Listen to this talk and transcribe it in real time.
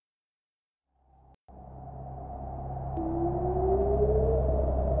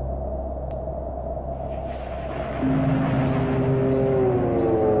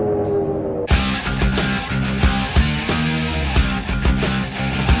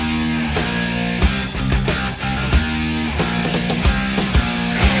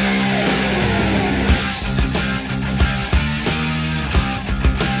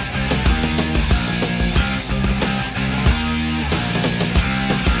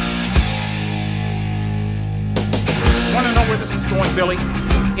Billy,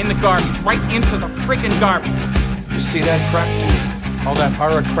 in the garbage, right into the freaking garbage. You see that crap? All that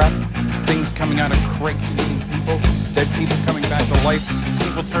horror crap? Things coming out of crates eating people, dead people coming back to life,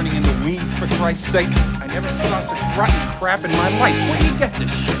 people turning into weeds, for Christ's sake. I never saw such rotten crap in my life. Where do you get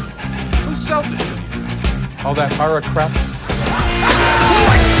this shit? Who sells it to you? All that horror crap?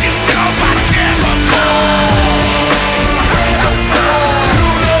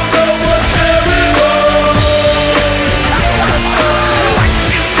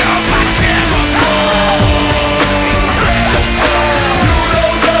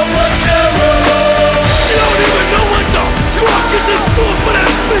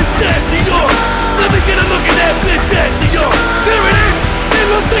 Let me get a look at that bitch ass of yours. There it is. It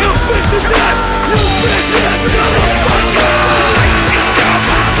looks like a bitch's ass. You bitch ass motherfucker.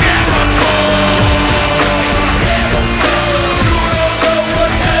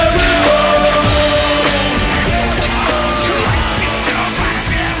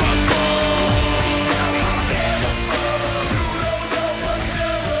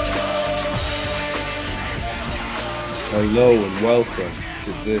 Hello and welcome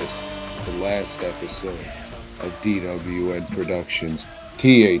to this, the last episode of DWN Productions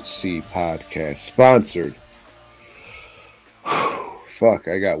THC podcast, sponsored. Fuck,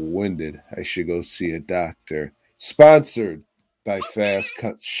 I got winded. I should go see a doctor. Sponsored by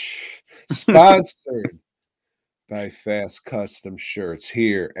Sponsored by Fast Custom Shirts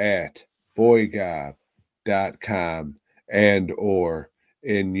here at BOYGOB.com and or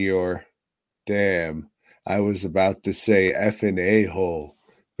in your damn. I was about to say effing a-hole,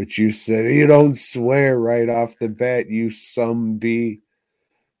 but you said you don't swear right off the bat, you some bee.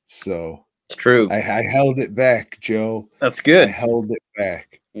 So it's true. I held it back, Joe. That's good. I held it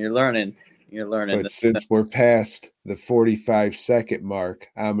back. You're learning. But since we're past the 45-second mark,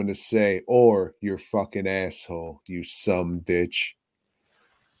 I'm going to say, or you're fucking asshole, you some bitch.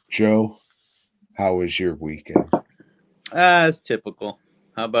 Joe, how was your weekend? It's typical.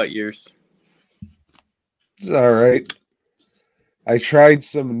 How about yours? It's all right. I tried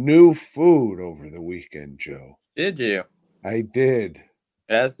some new food over the weekend, Joe. Did you? I did.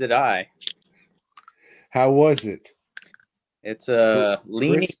 As did I. How was it? It's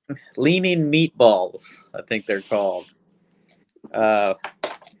leaning meatballs, I think they're called. So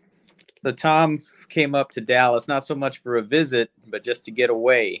Tom came up to Dallas, not so much for a visit, but just to get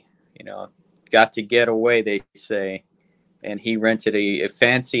away. You know, got to get away, they say. And he rented a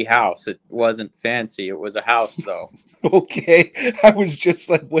fancy house. It wasn't fancy. It was a house, though. Okay. I was just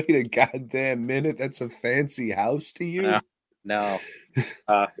like, wait a goddamn minute. That's a fancy house to you? No.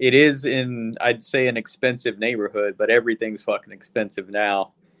 It is in, I'd say, an expensive neighborhood, but everything's fucking expensive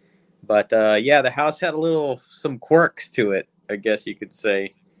now. But, yeah, the house had some quirks to it, I guess you could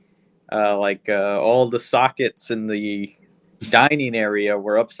say. All the sockets in the dining area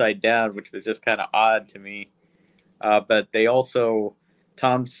were upside down, which was just kind of odd to me. But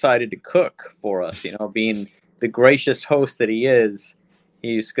Tom decided to cook for us, being the gracious host that he is.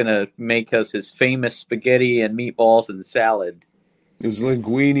 He's going to make us his famous spaghetti and meatballs and salad. It was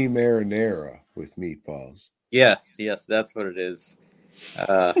linguine marinara with meatballs. Yes, that's what it is.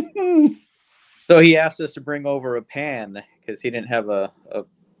 So he asked us to bring over a pan because he didn't have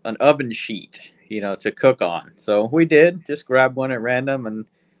an oven sheet, to cook on. So we did, just grab one at random, and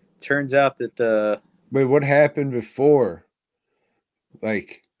turns out that Wait, what happened before?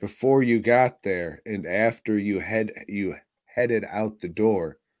 Like before you got there and after you headed out the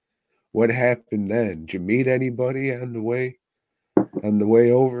door? What happened then? Did you meet anybody on the way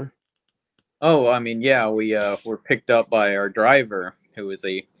over? Oh, I mean, yeah, we were picked up by our driver, who is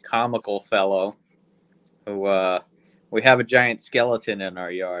a comical fellow. Who we have a giant skeleton in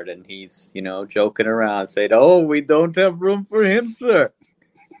our yard, and he's joking around, saying, "Oh, we don't have room for him, sir."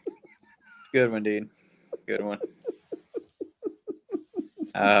 Good one, dude. Good one.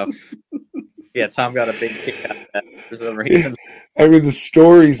 Yeah, Tom got a big kick out of that for some reason. I mean, the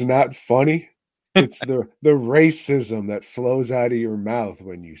story's not funny. It's the racism that flows out of your mouth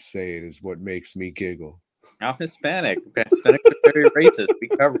when you say it is what makes me giggle. I'm Hispanic. Hispanics are very racist. We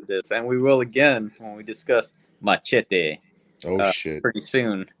covered this, and we will again when we discuss machete. Shit! Pretty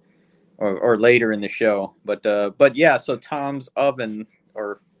soon, or later in the show. But yeah. So Tom's oven,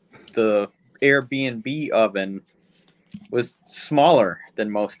 or the Airbnb oven was smaller than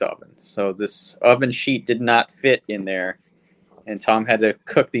most ovens. So this oven sheet did not fit in there. And Tom had to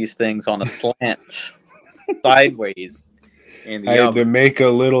cook these things on a slant sideways in I the had to oven. make a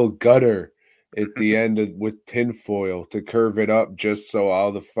little gutter at the end with tinfoil to curve it up just so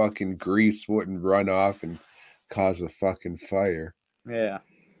all the fucking grease wouldn't run off and cause a fucking fire. Yeah.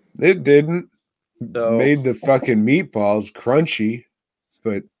 It didn't. So Made the fucking meatballs crunchy,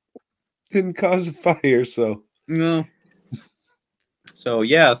 but didn't cause a fire, so no. So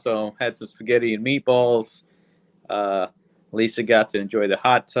yeah, so had some spaghetti and meatballs. Lisa got to enjoy the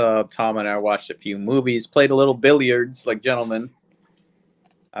hot tub. Tom and I watched a few movies, played a little billiards like gentlemen.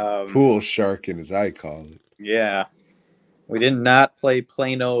 pool sharking as I call it. Yeah. We did not play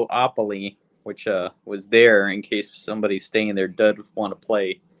Plano-opoly, which was there in case somebody staying there did want to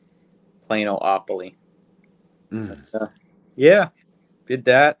play Plano-opoly. Yeah, did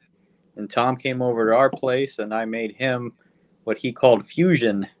that. And Tom came over to our place, and I made him what he called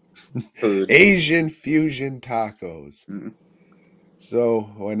fusion food. Asian fusion tacos. Mm. So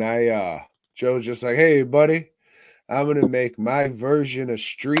when Joe's just like, hey buddy, I'm gonna make my version of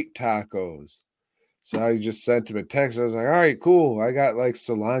street tacos. So I just sent him a text. I was like, all right, cool. I got like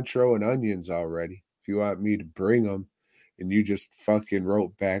cilantro and onions already. If you want me to bring them. And you just fucking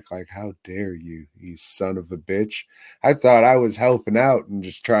wrote back like, how dare you, you son of a bitch. I thought I was helping out and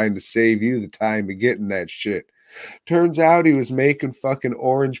just trying to save you the time of getting that shit. Turns out he was making fucking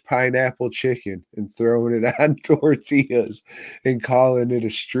orange pineapple chicken and throwing it on tortillas and calling it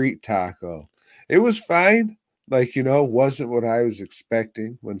a street taco. It was fine. Like, wasn't what I was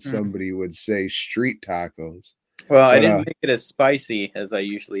expecting when somebody would say street tacos. Well, I didn't make it as spicy as I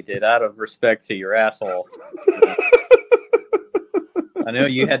usually did out of respect to your asshole. I know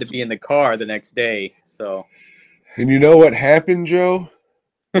you had to be in the car the next day, so. And you know what happened, Joe?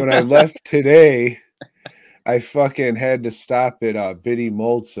 When I left today, I fucking had to stop at Biddy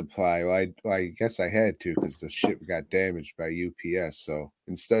Mold Supply. Well, I guess I had to because the shit got damaged by UPS. So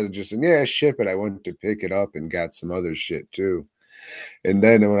instead of just saying, ship it, I went to pick it up and got some other shit too. And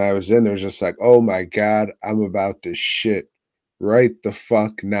then when I was in there, it was just like, oh my God, I'm about to shit right the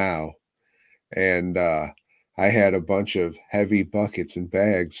fuck now. And I had a bunch of heavy buckets and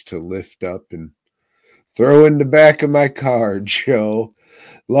bags to lift up and throw in the back of my car, Joe.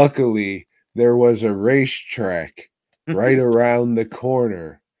 Luckily, there was a racetrack right around the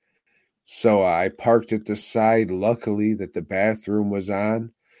corner. So I parked at the side. Luckily that the bathroom was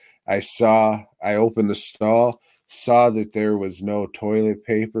on. I opened the stall, saw that there was no toilet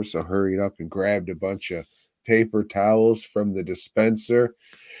paper, so hurried up and grabbed a bunch of paper towels from the dispenser,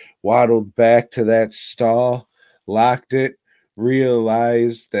 waddled back to that stall, locked it,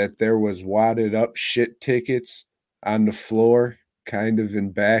 realized that there was wadded up shit tickets on the floor, kind of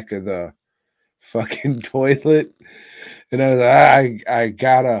in back of the fucking toilet. And I was like, I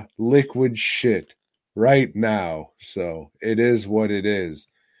gotta liquid shit right now. So it is what it is.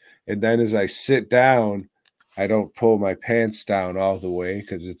 And then as I sit down, I don't pull my pants down all the way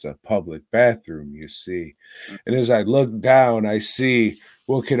because it's a public bathroom, you see. And as I look down, I see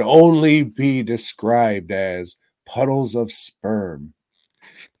what can only be described as puddles of sperm.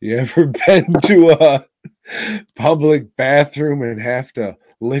 You ever been to a public bathroom and have to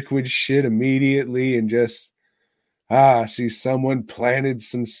liquid shit immediately and just see someone planted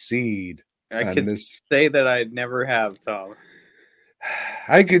some seed? I could say that I never have, Tom.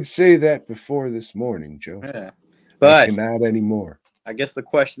 I could say that before this morning, Joe. Yeah. But I cannot anymore. I guess the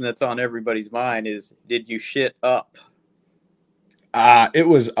question that's on everybody's mind is, did you shit up? It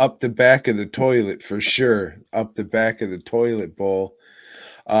was up the back of the toilet for sure. Up the back of the toilet bowl.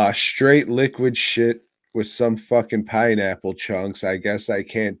 Straight liquid shit with some fucking pineapple chunks. I guess I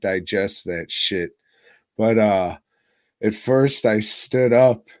can't digest that shit. But at first I stood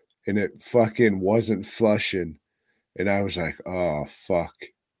up and it fucking wasn't flushing. And I was like, oh, fuck.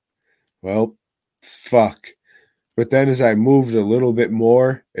 Well, fuck. But then as I moved a little bit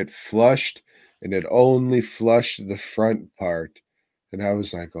more, it flushed, and it only flushed the front part. And I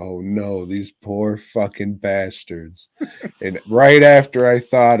was like, oh, no, these poor fucking bastards. And right after I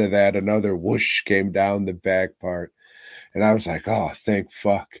thought of that, another whoosh came down the back part. And I was like, oh, thank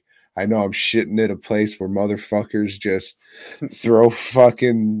fuck. I know I'm shitting at a place where motherfuckers just throw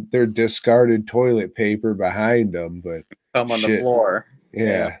fucking their discarded toilet paper behind them, but come on the floor.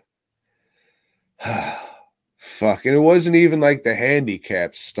 Yeah. Fuck. And it wasn't even like the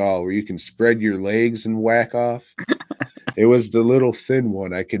handicap stall where you can spread your legs and whack off. It was the little thin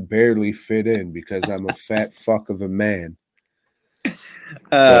one I could barely fit in because I'm a fat fuck of a man.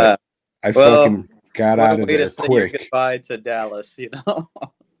 I fucking got out of there quick. Goodbye to Dallas,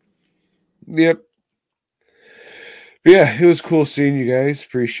 Yep. Yeah, it was cool seeing you guys.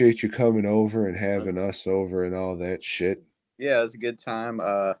 Appreciate you coming over and having us over and all that shit. Yeah, it was a good time.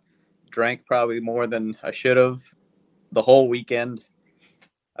 Drank probably more than I should have the whole weekend.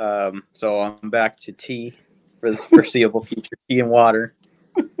 So I'm back to tea for the foreseeable future, tea and water.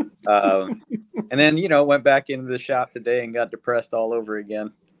 And then, went back into the shop today and got depressed all over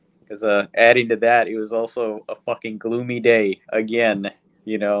again. Because adding to that, it was also a fucking gloomy day again,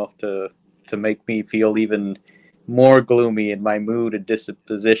 to make me feel even more gloomy in my mood and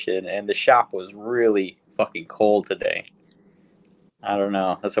disposition. And the shop was really fucking cold today. I don't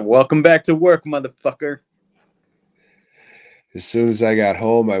know. I said, welcome back to work, motherfucker. As soon as I got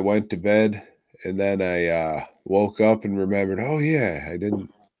home, I went to bed, and then I woke up and remembered, oh, yeah, I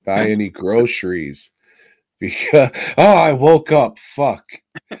didn't buy any groceries. Because, I woke up, fuck.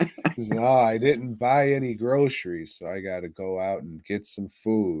 I didn't buy any groceries, so I got to go out and get some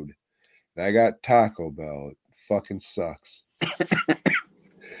food. And I got Taco Bell. It fucking sucks.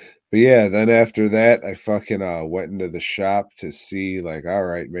 But yeah, then after that, I fucking went into the shop to see, like, all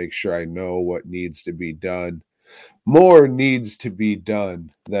right, make sure I know what needs to be done. More needs to be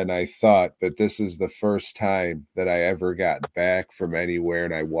done than I thought, but this is the first time that I ever got back from anywhere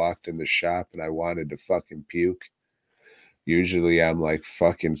and I walked in the shop and I wanted to fucking puke. Usually I'm like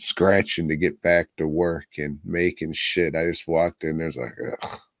fucking scratching to get back to work and making shit. I just walked in, there's like,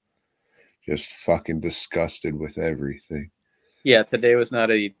 ugh, just fucking disgusted with everything. Yeah, today was not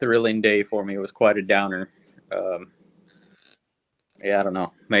a thrilling day for me. It was quite a downer. Yeah, I don't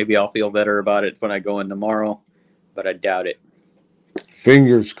know. Maybe I'll feel better about it when I go in tomorrow, but I doubt it.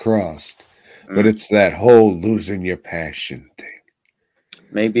 Fingers crossed. But it's that whole losing your passion thing.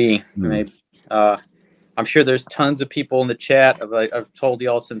 Maybe. I'm sure there's tons of people in the chat. I've told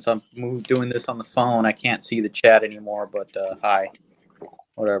y'all since I'm doing this on the phone, I can't see the chat anymore, but hi.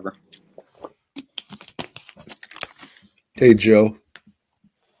 Whatever. Hey, Joe.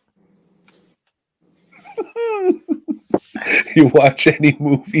 You watch any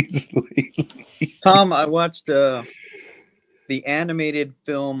movies lately? Tom, I watched the animated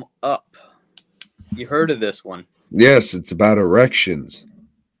film Up. You heard of this one? Yes, it's about erections.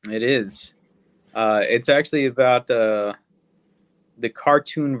 It is. It's actually about the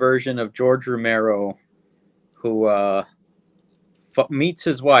cartoon version of George Romero, who meets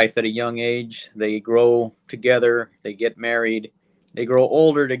his wife at a young age. They grow together. They get married. They grow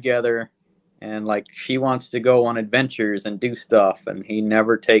older together. And, like, she wants to go on adventures and do stuff. And he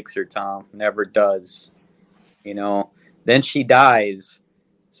never takes her, Tom. Never does. Then she dies.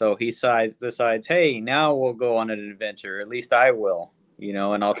 So he decides, hey, now we'll go on an adventure. At least I will.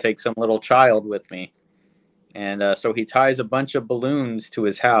 And I'll take some little child with me. And so he ties a bunch of balloons to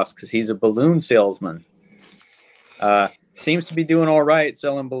his house because he's a balloon salesman. Seems to be doing all right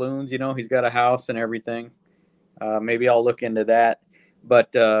selling balloons. He's got a house and everything. Maybe I'll look into that.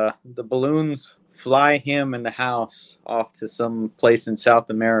 But the balloons fly him and the house off to some place in South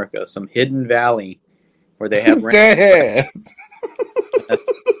America, some hidden valley where they have Damn.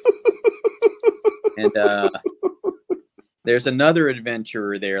 And there's another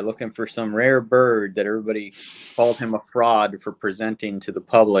adventurer there looking for some rare bird that everybody called him a fraud for presenting to the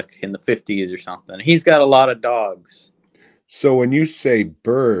public in the 50s or something. He's got a lot of dogs. So when you say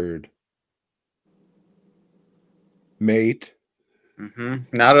bird, mate,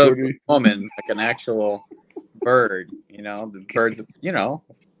 not a woman, like an actual bird, the bird that's,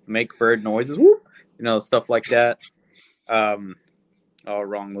 make bird noises, whoop, stuff like that.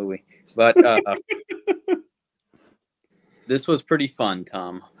 Wrong movie. But this was pretty fun,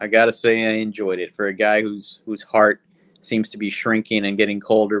 Tom. I gotta say I enjoyed it. For a guy whose heart seems to be shrinking and getting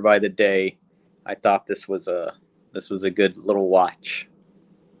colder by the day, I thought this was a good little watch.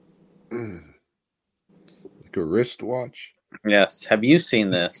 Like a wristwatch? Yes. Have you seen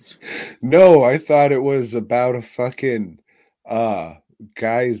this? No, I thought it was about a fucking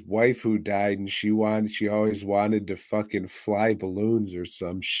guy's wife who died and she always wanted to fucking fly balloons or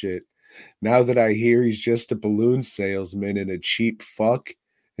some shit. Now that I hear he's just a balloon salesman and a cheap fuck,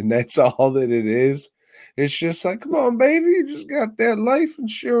 and that's all that it is, it's just like, come on, baby, you just got that life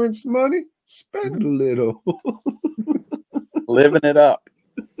insurance money. Spend a little. Living it up.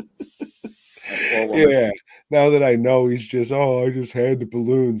 Yeah. Now that I know he's just, I just had the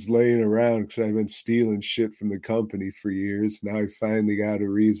balloons laying around because I've been stealing shit from the company for years. Now I finally got a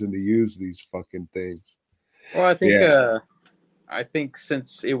reason to use these fucking things. Well, I think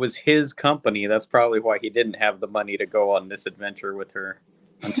since it was his company, that's probably why he didn't have the money to go on this adventure with her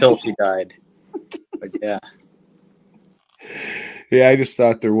until she died. But yeah. Yeah, I just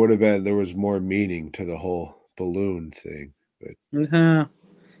thought there was more meaning to the whole balloon thing. But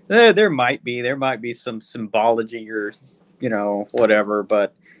There might be some symbology or whatever,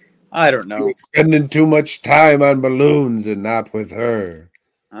 but I don't know. You're spending too much time on balloons and not with her.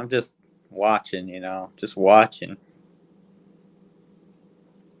 I'm just watching, just watching.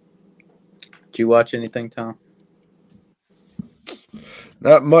 Did you watch anything, Tom?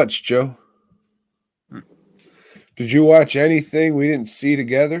 Not much, Joe. Did you watch anything we didn't see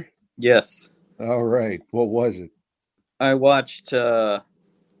together? Yes. All right. What was it? I watched The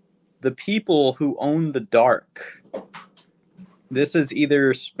People Who Own the Dark. This is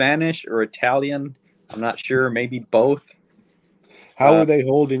either Spanish or Italian. I'm not sure. Maybe both. How are they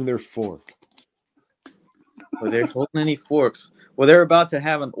holding their fork? Were they holding any forks? Well, they're about to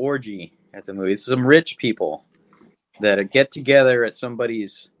have an orgy at the movie. It's some rich people that get together at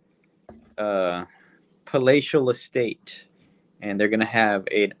somebody's palatial estate, and they're gonna have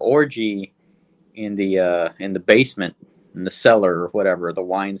an orgy in the basement, in the cellar or whatever, the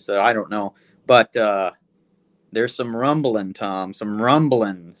wine cellar. I don't know, but there's some rumbling, Tom, some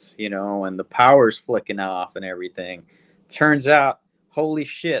rumblings, and the power's flicking off and everything. Turns out, holy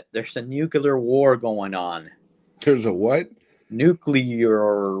shit, there's a nuclear war going on. There's a what?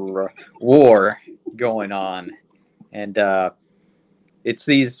 Nuclear war going on. And it's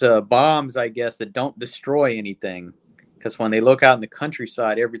these bombs, I guess, that don't destroy anything. Because when they look out in the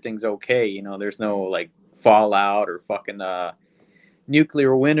countryside, everything's okay. There's no, like, fallout or fucking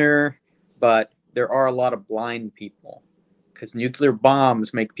nuclear winter. But there are a lot of blind people. Because nuclear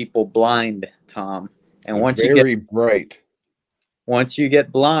bombs make people blind, Tom. And once you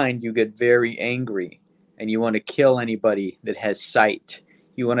get blind, you get very angry. And you want to kill anybody that has sight.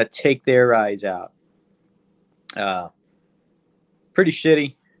 You want to take their eyes out. Pretty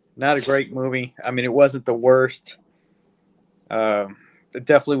shitty. Not a great movie. I mean, it wasn't the worst. I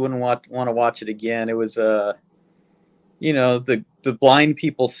definitely wouldn't want to watch it again. It was, the blind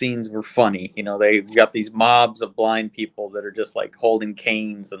people scenes were funny. They've got these mobs of blind people that are just like holding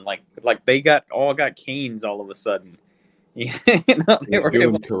canes and like they all got canes all of a sudden. They were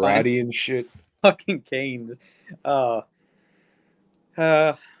doing karate and shit. Fucking canes. Not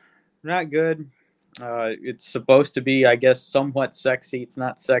good. It's supposed to be, I guess, somewhat sexy. It's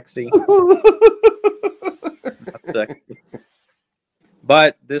not sexy. Not sexy.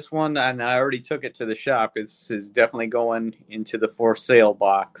 But this one, and I already took it to the shop, is definitely going into the for sale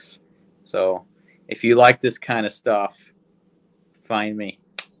box. So if you like this kind of stuff, find me.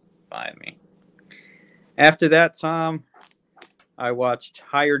 After that, Tom, I watched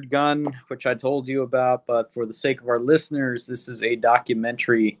Hired Gun, which I told you about, but for the sake of our listeners, this is a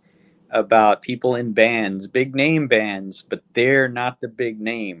documentary about people in bands, big name bands, but they're not the big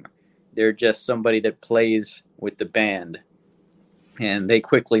name. They're just somebody that plays with the band. And they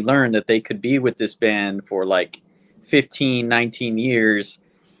quickly learn that they could be with this band for like 15, 19 years,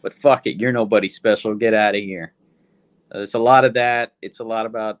 but fuck it, you're nobody special, get out of here. There's a lot of that. It's a lot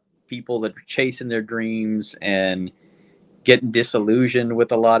about people that are chasing their dreams and getting disillusioned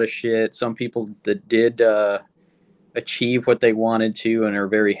with a lot of shit. Some people that did achieve what they wanted to and are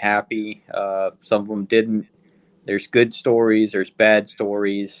very happy. Some of them didn't. There's good stories. There's bad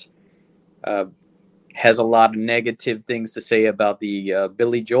stories. Has a lot of negative things to say about the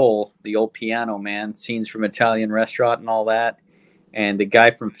Billy Joel, the old piano man, scenes from Italian Restaurant and all that. And the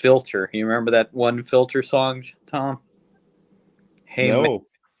guy from Filter. You remember that one Filter song, Tom? Hey, no. Man,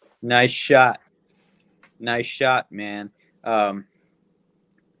 nice shot. Nice shot, man.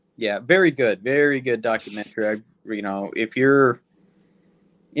 Yeah, very good documentary. If you're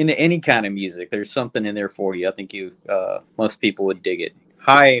into any kind of music, there's something in there for you. I think most people would dig it.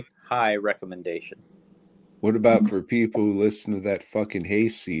 High recommendation. What about for people who listen to that fucking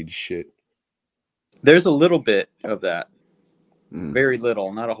hayseed shit? There's a little bit of that. Very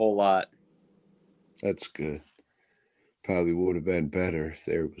little, not a whole lot. That's good. Probably would have been better if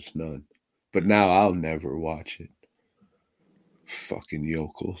there was none. But now I'll never watch it. Fucking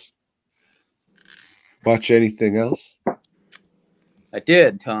yokels. Watch anything else? I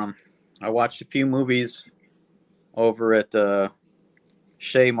did, Tom. I watched a few movies over at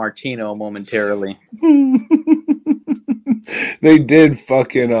Shea Martino momentarily. They did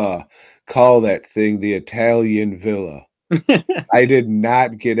fucking call that thing the Italian Villa. I did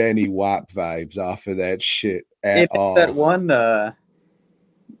not get any WAP vibes off of that shit at all. That one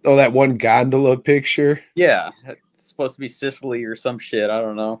that one gondola picture? Yeah, it's supposed to be Sicily or some shit. I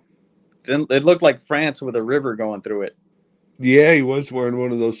don't know. It looked like France with a river going through it. Yeah, he was wearing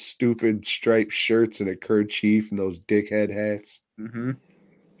one of those stupid striped shirts and a kerchief and those dickhead hats. Mm-hmm.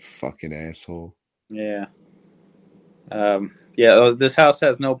 Fucking asshole. Yeah. Yeah, this house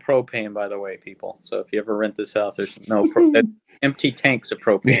has no propane, by the way, people. So if you ever rent this house, there's no there's empty tanks of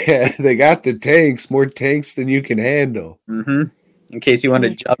propane. Yeah, they got the tanks, more tanks than you can handle. Mm-hmm. In case you want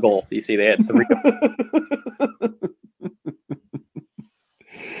to juggle, you see, they had 3.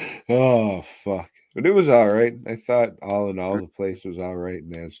 Oh fuck! But it was all right. I thought all in all the place was all right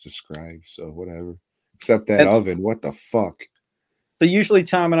and as described. So whatever, except that oven. What the fuck? So usually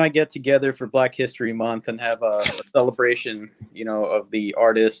Tom and I get together for Black History Month and have a celebration, of the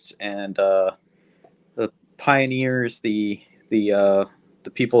artists and the pioneers, the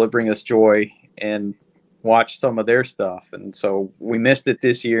people that bring us joy, and watch some of their stuff. And so we missed it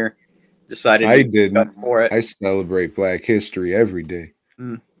this year. Decided I didn't. For it. I celebrate Black History every day.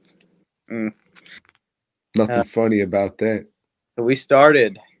 Nothing funny about that. So we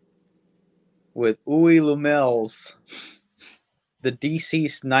started with Uwe Lumel's The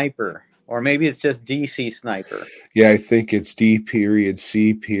DC Sniper, or maybe it's just DC Sniper. Yeah, I think it's D.C.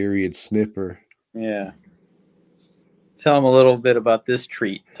 Snipper. Yeah. Tell them a little bit about this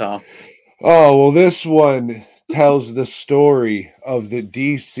treat, Tom. Oh, well, this one tells the story of the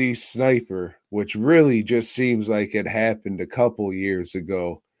DC Sniper, which really just seems like it happened a couple years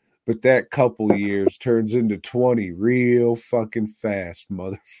ago. But that couple years turns into 20 real fucking fast,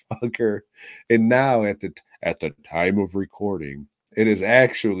 motherfucker. And now at the time of recording, it is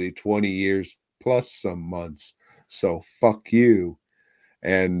actually 20 years plus some months. So fuck you.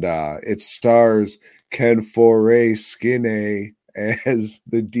 And it stars Ken Foray Skinner as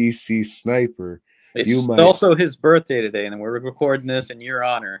the DC Sniper. It's also his birthday today, and we're recording this in your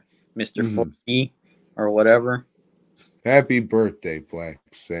honor, Mr. Foray or whatever. Happy birthday, Black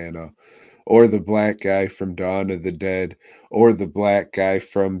Santa, or the black guy from Dawn of the Dead, or the black guy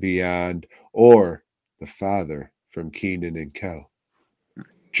from Beyond, or the father from Kenan and Kel.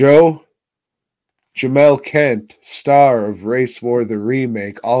 Joe, Jamel Kent, star of Race War the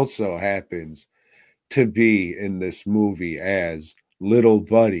Remake, also happens to be in this movie as Little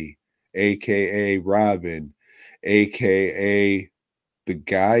Buddy, a.k.a. Robin, a.k.a. the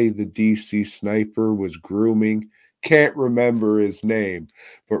guy the DC Sniper was grooming. Can't remember his name,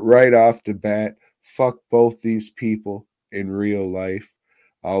 but right off the bat, fuck both these people in real life.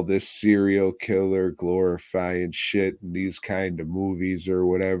 All this serial killer glorifying shit in these kind of movies or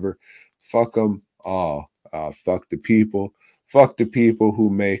whatever. Fuck them all. Fuck the people. Fuck the people who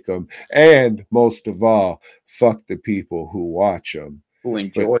make them. And most of all, fuck the people who watch them. Who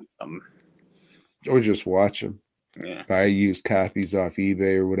enjoy them. Or just watch them. Yeah. Buy used copies off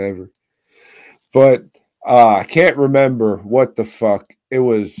eBay or whatever. But I can't remember what the fuck. It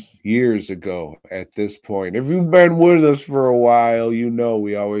was years ago at this point. If you've been with us for a while, you know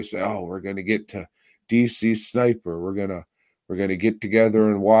we always say, oh, we're going to get to DC Sniper. We're going to get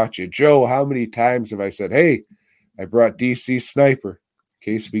together and watch it. Joe, how many times have I said, hey, I brought DC Sniper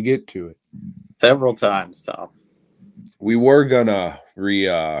in case we get to it? Several times, Tom. We were going to review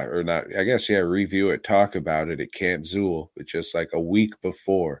it, talk about it at Camp Zool, but just like a week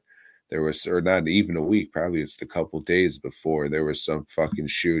before. There was, or not even a week, probably it's a couple days before, there was some fucking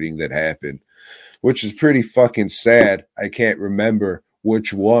shooting that happened, which is pretty fucking sad. I can't remember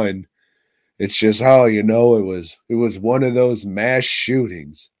which one. It's just, it was one of those mass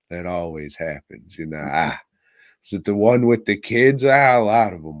shootings that always happens, Is it the one with the kids? A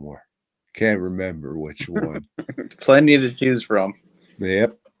lot of them were. Can't remember which one. It's plenty to choose from.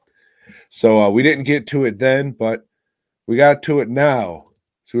 Yep. So we didn't get to it then, but we got to it now.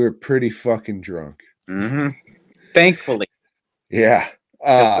 So we were pretty fucking drunk. Mm-hmm. Thankfully. Yeah.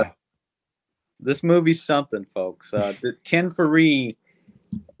 This movie's something, folks. Ken Foray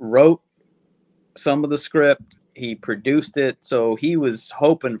wrote some of the script. He produced it. So he was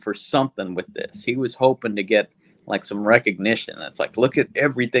hoping for something with this. He was hoping to get like some recognition. It's like, look at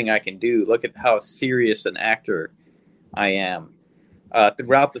everything I can do. Look at how serious an actor I am.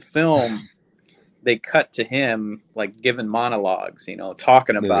 Throughout the film, they cut to him like giving monologues,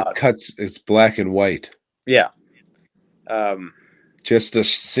 talking about it's black and white. Yeah. Just a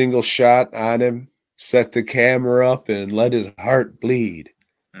single shot on him, set the camera up and let his heart bleed.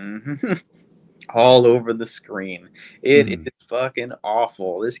 Mm-hmm. All over the screen. It is fucking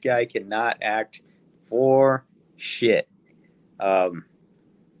awful. This guy cannot act for shit.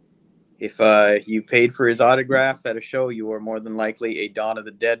 If you paid for his autograph at a show, you were more than likely a Dawn of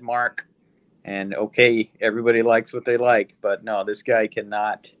the Dead mark. And okay, everybody likes what they like, but no, this guy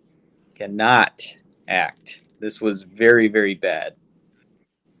cannot act. This was very, very bad.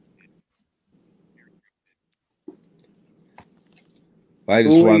 I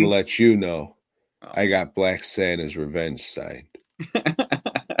just want to let you know, I got Black Santa's Revenge signed.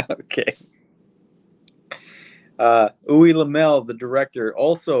 Okay. Uwe Lamel, the director,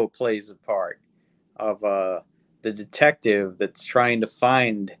 also plays a part of the detective that's trying to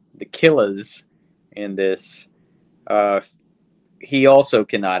find the killers in this. He also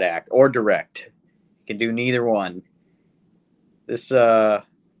cannot act or direct. He can do neither one. This, I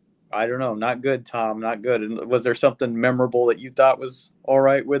don't know, not good, Tom, not good. And was there something memorable that you thought was all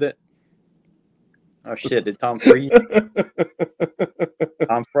right with it? Oh shit! Did Tom freeze?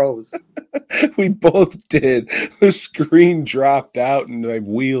 Tom froze. We both did. The screen dropped out and my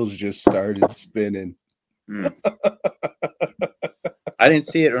wheels just started spinning. I didn't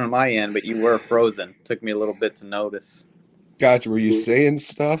see it on my end, but you were frozen. Took me a little bit to notice. Gotcha. Were you saying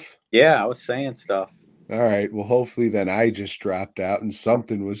stuff? Yeah, I was saying stuff. All right. Well, hopefully then I just dropped out and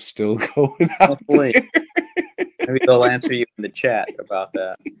something was still going out. Hopefully. Maybe they'll answer you in the chat about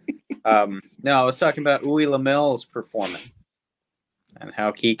that. No, I was talking about Uwe Lamel's performance and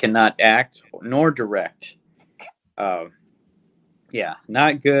how he cannot act nor direct. Yeah,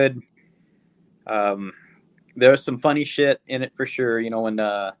 not good. There's some funny shit in it for sure. You know, when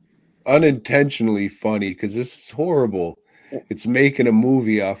unintentionally funny because this is horrible. It's making a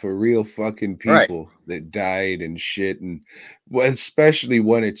movie off of real fucking people that died and shit, and especially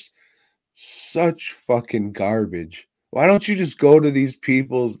when it's such fucking garbage. Why don't you just go to these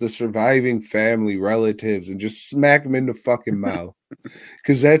people's, the surviving family relatives, and just smack them in the fucking mouth?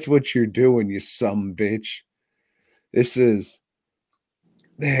 Because that's what you're doing, you some bitch. This is,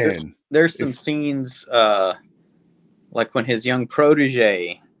 man. There's some scenes, like when his young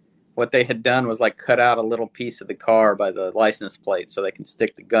protege, what they had done was like cut out a little piece of the car by the license plate so they can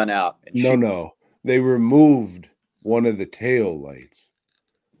stick the gun out. And No. They removed one of the tail lights.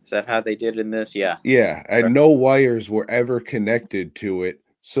 Is that how they did in this? Yeah. Yeah, and no wires were ever connected to it,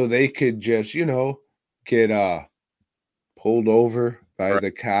 so they could just, get pulled over by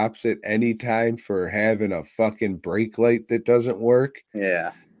the cops at any time for having a fucking brake light that doesn't work.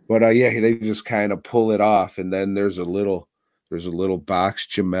 Yeah. But they just kind of pull it off, and then there's a little box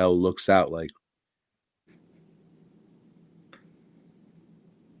Jamel looks out like.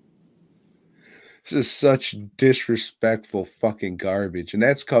 This is such disrespectful fucking garbage, and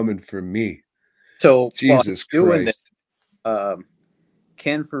that's coming from me. So Jesus Christ.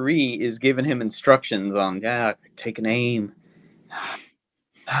 Ken Faree is giving him instructions on, take an aim.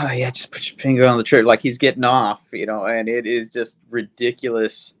 Just put your finger on the trigger. Like he's getting off, and it is just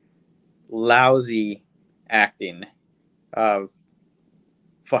ridiculous, lousy acting.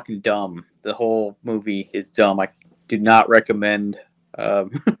 Fucking dumb. The whole movie is dumb. I do not recommend.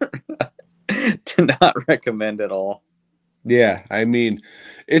 Do not recommend at all. Yeah, I mean,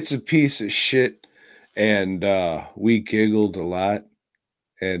 it's a piece of shit, and we giggled a lot,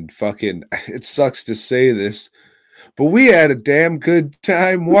 and fucking, it sucks to say this, but we had a damn good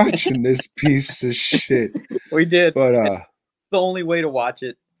time watching this piece of shit. We did. But the only way to watch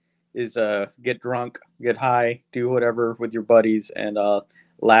it is get drunk, get high, do whatever with your buddies, and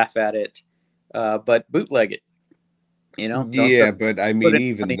laugh at it, but bootleg it. But I mean,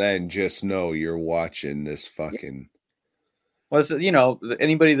 even then, just know you're watching this fucking. Well, so,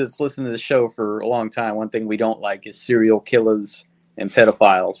 anybody that's listened to the show for a long time, one thing we don't like is serial killers and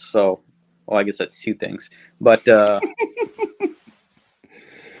pedophiles. So, I guess that's two things. But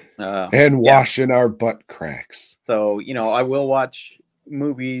and washing our butt cracks. So, I will watch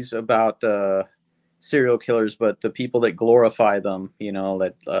movies about serial killers, but the people that glorify them,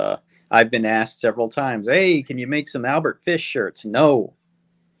 that. I've been asked several times, hey, can you make some Albert Fish shirts? No,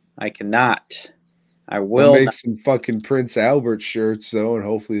 I cannot. I will make some fucking Prince Albert shirts, though, and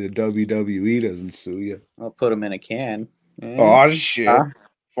hopefully the WWE doesn't sue you. I'll put them in a can. Oh, shit.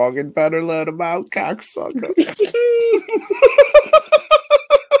 Fucking better let them out, cocksucker.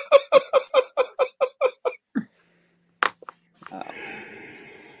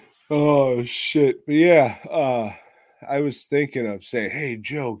 Oh, shit. But yeah, I was thinking of saying, hey,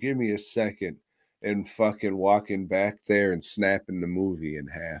 Joe, give me a second, and fucking walking back there and snapping the movie in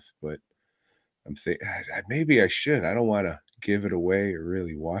half. But I'm thinking, maybe I should. I don't want to give it away or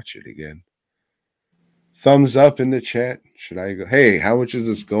really watch it again. Thumbs up in the chat. Should I go, hey, how much is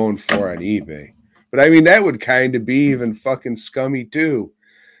this going for on eBay? But I mean, that would kind of be even fucking scummy too.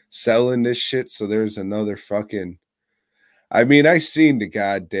 Selling this shit so there's another fucking. I mean, I seen the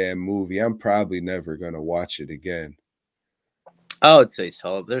goddamn movie. I'm probably never going to watch it again. I would say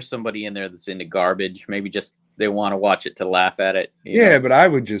so. If there's somebody in there that's into garbage, maybe just they want to watch it to laugh at it. But I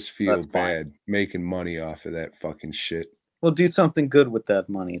would just feel bad making money off of that fucking shit. Well, do something good with that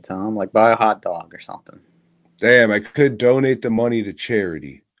money, Tom. Like buy a hot dog or something. Damn, I could donate the money to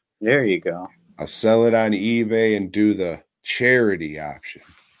charity. There you go. I'll sell it on eBay and do the charity option.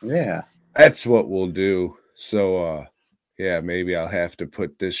 Yeah. That's what we'll do. So, yeah, maybe I'll have to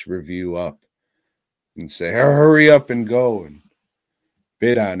put this review up and say, hurry up and go and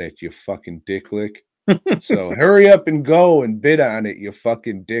bid on it, you fucking dicklick. So hurry up and go and bid on it, you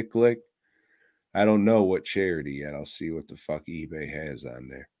fucking dicklick. I don't know what charity yet. I'll see what the fuck eBay has on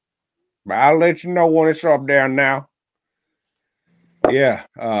there. But I'll let you know when it's up there now. Yeah,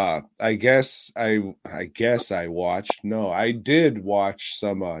 I guess I watched. No, I did watch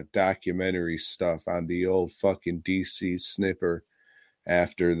some documentary stuff on the old fucking DC snipper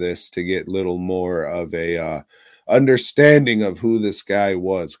after this to get little more of a understanding of who this guy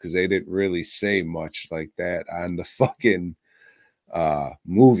was, because they didn't really say much like that on the fucking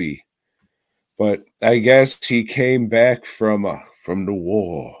movie. But I guess he came back from the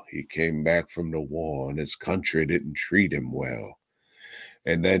war. He came back from the war, and his country didn't treat him well.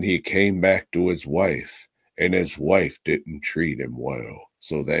 And then he came back to his wife, and his wife didn't treat him well.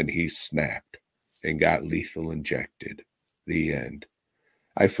 So then he snapped and got lethal injected. The end.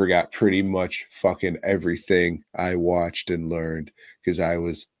 I forgot pretty much fucking everything I watched and learned because I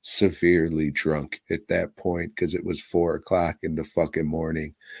was severely drunk at that point because it was 4 o'clock in the fucking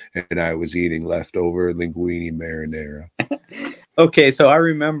morning and I was eating leftover linguine marinara. Okay, so I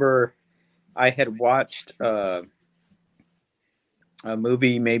remember I had watched a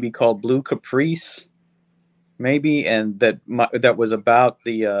movie maybe called Blue Caprice, maybe, and that was about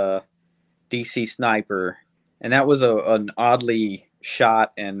the DC sniper, and that was an oddly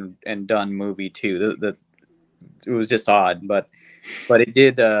shot and done movie too. It was just odd, but it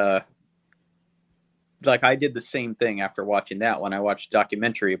did like I did the same thing after watching that one. I watched a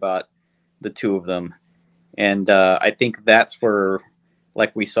documentary about the two of them, and I think that's where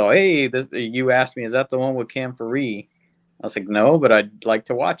like we saw. Hey, you asked me, is that the one with Cam Faree? I was like, no, but I'd like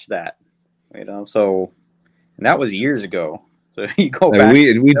to watch that. So and that was years ago. So you go back.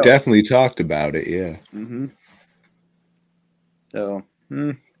 We definitely talked about it, yeah. Mm-hmm. So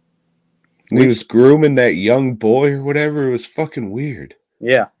he was grooming that young boy or whatever. It was fucking weird.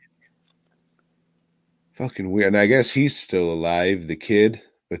 Yeah. Fucking weird. And I guess he's still alive, the kid,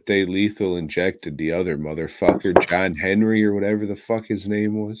 but they lethal injected the other motherfucker, John Henry or whatever the fuck his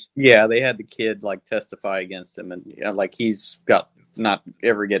name was. Yeah, they had the kid like testify against him, and like he's got not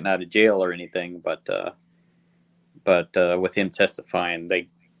ever getting out of jail or anything, but with him testifying, they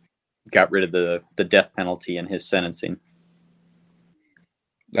got rid of the death penalty in his sentencing.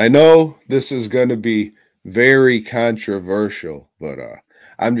 I know this is going to be very controversial, but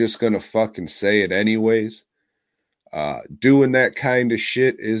I'm just going to fucking say it anyways. Doing that kind of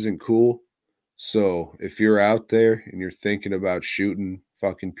shit isn't cool. So if you're out there and you're thinking about shooting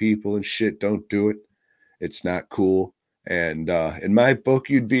fucking people and shit, don't do it. It's not cool. And in my book,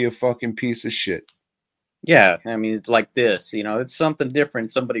 you'd be a fucking piece of shit. Yeah, I mean, it's like this, it's something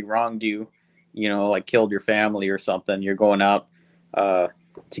different. Somebody wronged you, like killed your family or something. You're going out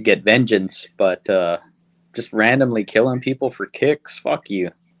to get vengeance, but just randomly killing people for kicks, fuck you.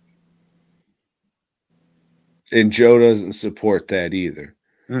 And Joe doesn't support that either.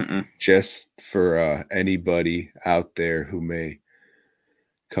 Mm-mm. Just for anybody out there who may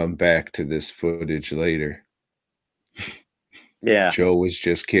come back to this footage later. Yeah. Joe was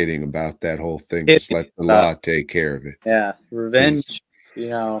just kidding about that whole thing. Just let the law take care of it. Yeah. Revenge,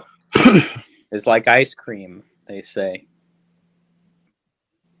 is like ice cream, they say.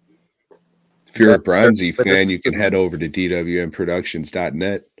 If you're a Bronzy fan, you can head over to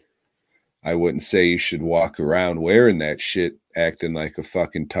dwmproductions.net. I wouldn't say you should walk around wearing that shit, acting like a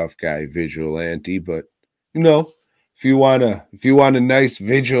fucking tough guy vigilante, but if you want a nice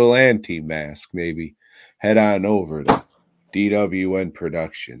vigilante mask, maybe head on over to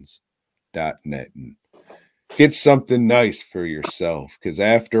dwnproductions.net and get something nice for yourself, because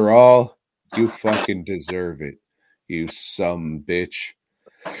after all, you fucking deserve it, you some bitch.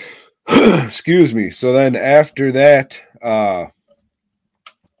 Excuse me. So then after that,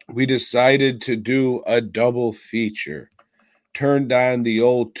 we decided to do a double feature. Turned on the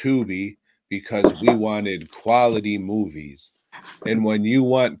old Tubi because we wanted quality movies. And when you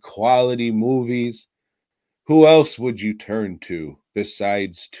want quality movies, who else would you turn to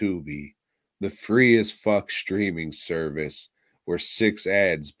besides Tubi, the free as fuck streaming service where 6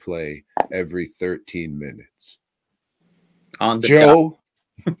 ads play every 13 minutes? Joe,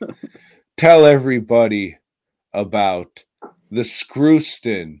 tell everybody about the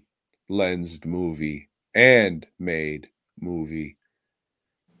Screwston lensed movie and made movie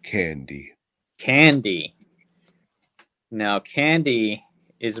Candy. Now, Candy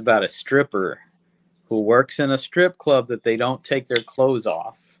is about a stripper who works in a strip club that they don't take their clothes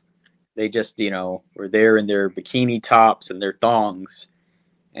off. They just, were there in their bikini tops and their thongs.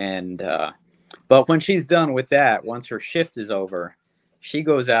 And But when she's done with that, once her shift is over, she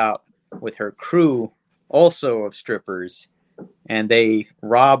goes out with her crew, also of strippers, and they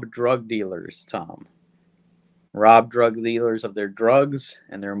rob drug dealers, Tom. Rob drug dealers of their drugs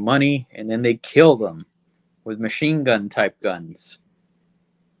and their money, and then they kill them with machine gun type guns.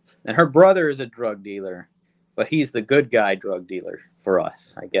 And her brother is a drug dealer, but he's the good guy drug dealer for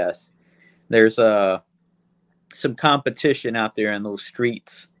us, I guess. There's some competition out there in those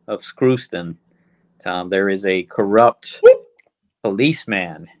streets of Scrooston, Tom. There is a corrupt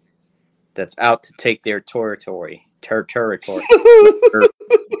policeman that's out to take their territory.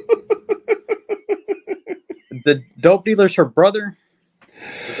 The dope dealer's her brother?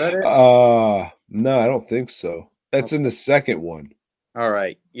 Is that it? No, I don't think so. That's in the second one. All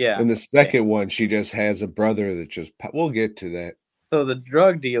right, yeah. In the second one, she just has a brother that just. We'll get to that. So the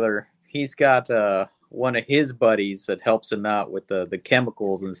drug dealer, he's got one of his buddies that helps him out with the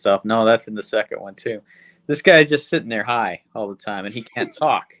chemicals and stuff. No, that's in the second one too. This guy's just sitting there high all the time, and he can't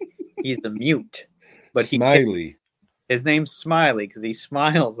talk. He's a mute. But Smiley. His name's Smiley because he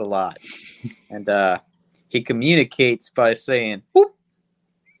smiles a lot, and he communicates by saying "whoop."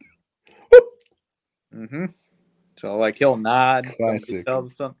 Mm-hmm. So like he'll nod. Classic. Tells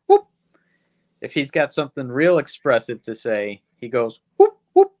him something. Whoop. If he's got something real expressive to say, he goes whoop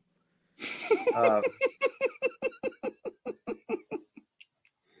whoop.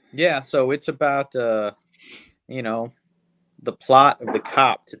 Yeah, so it's about the plot of the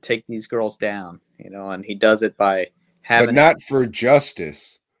cop to take these girls down, and he does it by having, but not for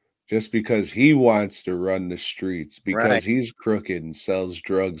justice, just because he wants to run the streets, because he's crooked and sells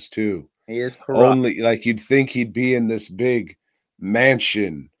drugs too. He is corrupt. Only like you'd think he'd be in this big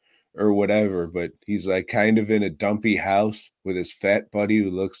mansion or whatever, but he's like kind of in a dumpy house with his fat buddy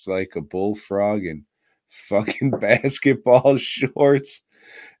who looks like a bullfrog and fucking basketball shorts,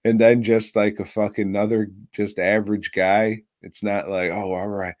 and then just like a fucking another just average guy. It's not like, oh, all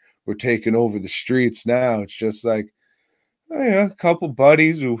right, we're taking over the streets now. It's just like, a couple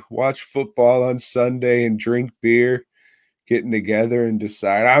buddies who watch football on Sunday and drink beer, getting together and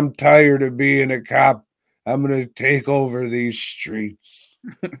decide, I'm tired of being a cop. I'm going to take over these streets.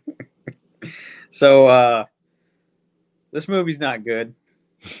 So, this movie's not good,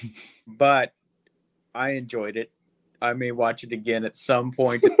 but I enjoyed it. I may watch it again at some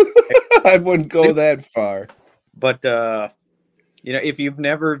point. I wouldn't go that far. But, if you've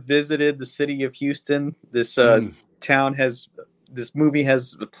never visited the city of Houston, this movie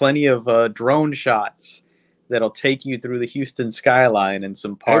has plenty of drone shots that'll take you through the Houston skyline and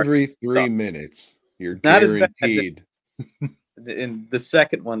some parts. Every 3 minutes, you're guaranteed. In the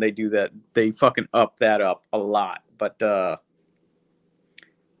second one, they do that. They fucking up that up a lot. But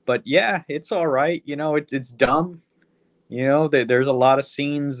yeah, it's all right. It's dumb. There's a lot of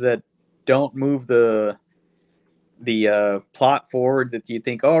scenes that don't move the plot forward that you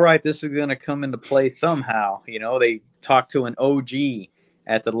think, all right, this is going to come into play somehow. They talk to an OG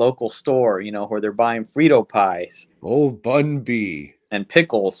at the local store, where they're buying Frito pies. Old Bun B. And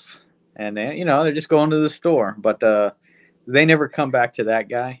pickles. And, they're just going to the store. But they never come back to that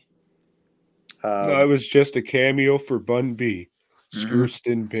guy. No, it was just a cameo for Bun B,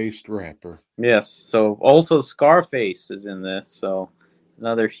 Scrooston-based rapper. Yes. So also Scarface is in this. So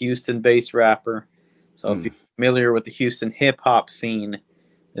another Houston-based rapper. So if you're familiar with the Houston hip-hop scene,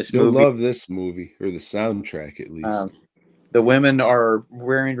 you'll love this movie, or the soundtrack at least. The women are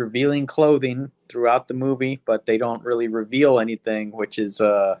wearing revealing clothing throughout the movie, but they don't really reveal anything, which is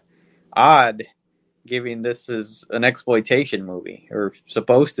odd, given this is an exploitation movie, or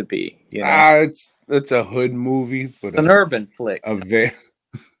supposed to be. It's a hood movie, but an urban flick.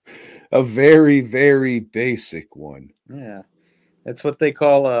 A very, very basic one. Yeah, that's what they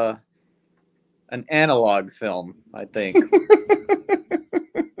call an analog film, I think.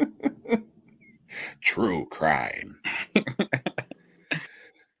 True crime.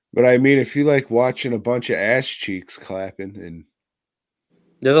 But I mean, if you like watching a bunch of ass cheeks clapping and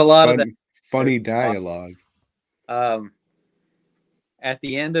there's a lot of that funny dialogue. At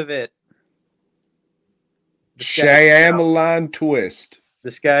the end of it, Shyamalan twist.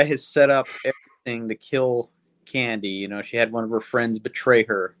 This guy has set up everything to kill Candy. She had one of her friends betray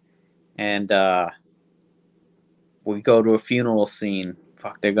her, and we go to a funeral scene.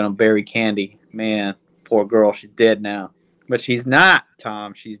 Fuck, they're gonna bury Candy. Man, poor girl, she's dead now. But she's not,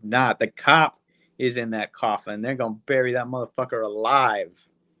 Tom. She's not. The cop is in that coffin. They're gonna bury that motherfucker alive.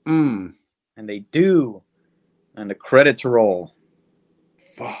 And they do. And the credits roll.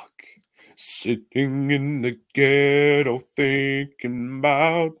 Fuck. Sitting in the ghetto thinking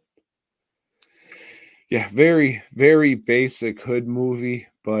about Yeah, very, very basic hood movie,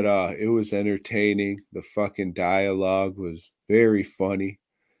 but it was entertaining. The fucking dialogue was very funny.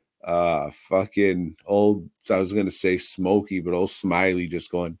 Fucking old, I was gonna say Smokey, but old Smiley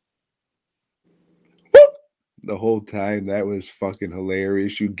just going "Whoop!" the whole time. That was fucking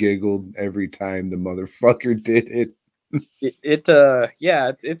hilarious. You giggled every time the motherfucker did it.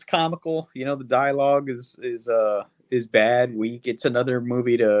 It's comical. You know, the dialogue is bad, weak. It's another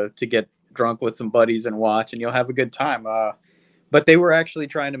movie to get drunk with some buddies and watch, and you'll have a good time. But they were actually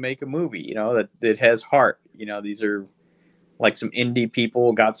trying to make a movie, you know, that has heart. You know, these are like some indie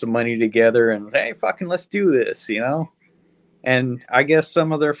people got some money together and hey, fucking let's do this, you know. And I guess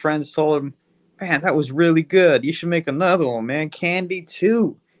some of their friends told him, man, that was really good. You should make another one, man. Candy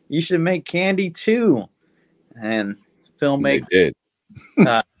 2. You should make Candy 2. And And they filmmaker, did.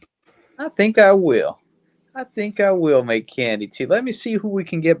 I think I will. I think I will make Candy 2. Let me see who we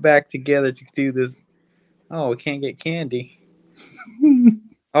can get back together to do this. Oh, we can't get Candy.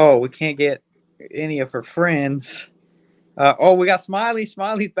 Oh, we can't get any of her friends. We got Smiley.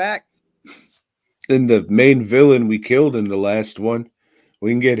 Smiley's back. Then the main villain we killed in the last one,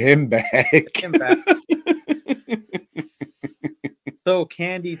 we can get him back. Get him back. So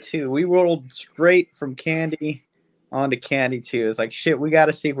Candy 2. We rolled straight from Candy onto Candy 2. It's like, shit, we got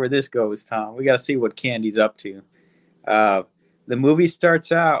to see where this goes, Tom. We got to see what Candy's up to. The movie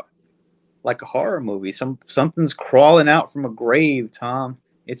starts out like a horror movie. Something's crawling out from a grave, Tom.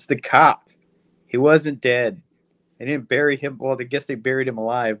 It's the cop. He wasn't dead. They didn't bury him. Well, I guess they buried him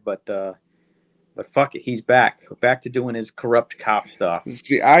alive, but fuck it, he's back to doing his corrupt cop stuff.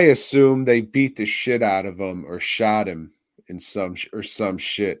 See, I assume they beat the shit out of him or shot him in some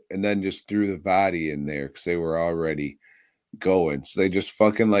shit, and then just threw the body in there because they were already going. So they just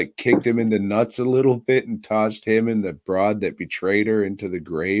fucking like kicked him in the nuts a little bit and tossed him and the broad that betrayed her into the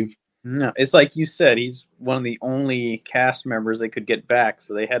grave. No, it's like you said, he's one of the only cast members they could get back,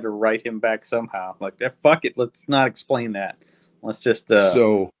 so they had to write him back somehow. Like, fuck it, let's not explain that. Let's just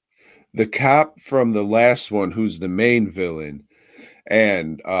So the cop from the last one, who's the main villain,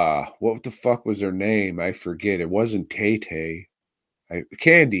 and what the fuck was her name? I forget. It wasn't Tay-Tay.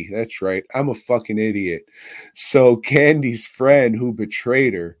 Candy, that's right. I'm a fucking idiot. So Candy's friend who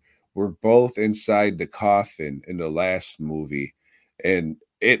betrayed her were both inside the coffin in the last movie, and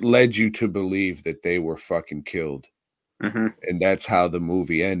it led you to believe that they were fucking killed. Mm-hmm. And that's how the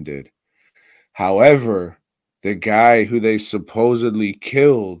movie ended. However, the guy who they supposedly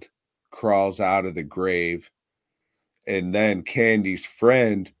killed crawls out of the grave, and then Candy's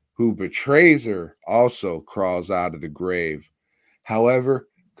friend who betrays her also crawls out of the grave. However,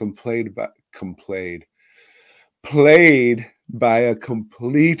 played by a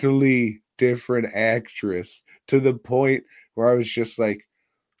completely different actress, to the point where I was just like,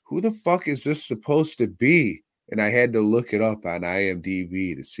 who the fuck is this supposed to be? And I had to look it up on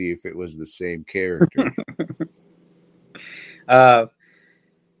IMDb to see if it was the same character.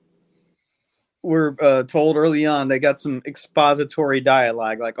 We're told early on they got some expository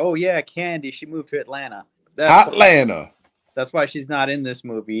dialogue, like, "Oh yeah, Candy, she moved to Atlanta." Atlanta. That's why she's not in this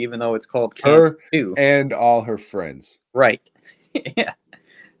movie, even though it's called Candy Her 2. And all her friends. Right. Yeah.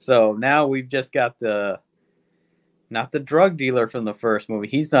 So now we've just got not the drug dealer from the first movie.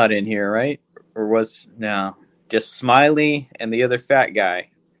 He's not in here, right? Or no, just Smiley and the other fat guy.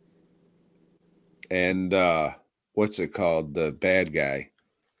 And what's it called? The bad guy.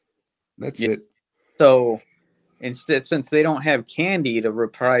 That's it. So instead, since they don't have Candy to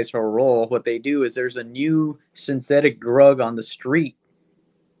reprise her role, what they do is there's a new synthetic drug on the street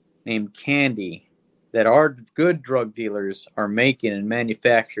named Candy that our good drug dealers are making and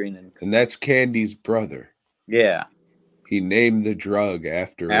manufacturing. And that's Candy's brother. Yeah. He named the drug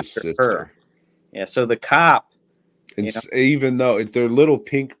after his sister. Her. Yeah, so the cop. And even though they're little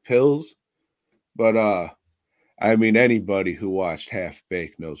pink pills, but I mean, anybody who watched Half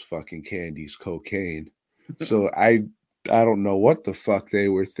Baked knows fucking Candy's cocaine. So I don't know what the fuck they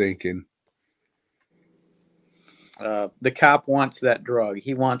were thinking. The cop wants that drug.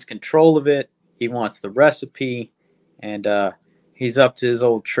 He wants control of it. He wants the recipe, and he's up to his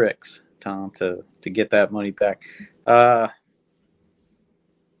old tricks, Tom, to get that money back.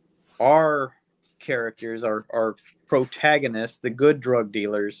 Our characters, our protagonists, the good drug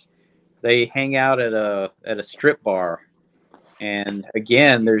dealers, they hang out at a strip bar, and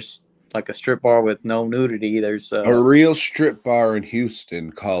again, there's like a strip bar with no nudity. There's a real strip bar in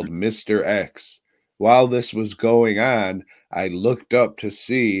Houston called Mr. X. While this was going on, I looked up to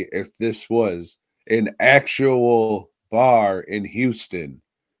see if this was an actual bar in Houston.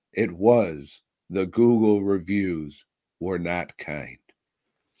 It was. The Google reviews were not kind.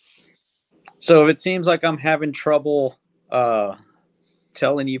 So it seems like I'm having trouble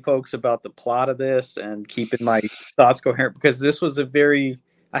telling you folks about the plot of this and keeping my thoughts coherent because this was I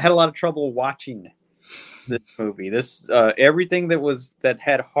had a lot of trouble watching this movie. This everything that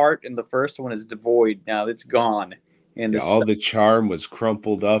had heart in the first one is devoid now. It's gone. And Yeah, all the charm was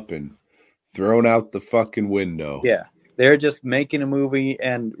crumpled up and thrown out the fucking window. yeah, they're just making a movie,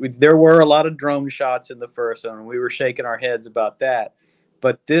 and there were a lot of drone shots in the first one, and we were shaking our heads about that.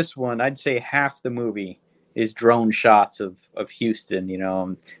 But this one, I'd say half the movie is drone shots of Houston,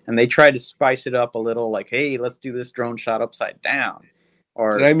 and they tried to spice it up a little, like, hey, let's do this drone shot upside down.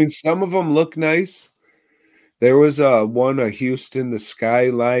 Or I mean, some of them look nice. There was one of Houston, the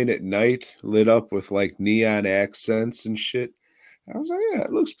skyline at night lit up with like neon accents and shit. I was like, yeah,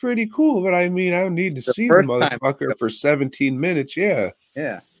 it looks pretty cool, but I mean, I don't need to see the motherfucker for 17 minutes. Yeah.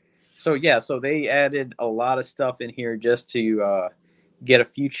 Yeah. So they added a lot of stuff in here just to get a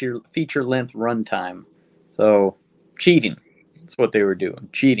feature length runtime. So cheating. That's what they were doing.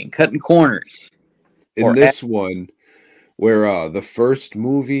 Cheating, cutting corners. In this one, where the first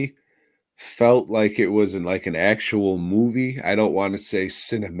movie felt like it was like an actual movie. I don't want to say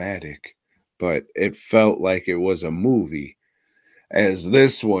cinematic, but it felt like it was a movie. As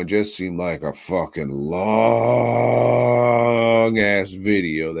this one just seemed like a fucking long ass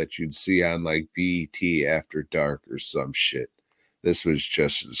video that you'd see on like BET After Dark or some shit. This was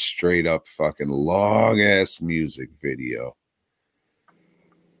just a straight up fucking long ass music video.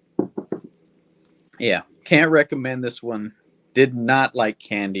 Yeah, can't recommend this one. Did not like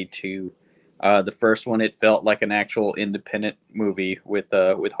Candy 2. The first one, it felt like an actual independent movie with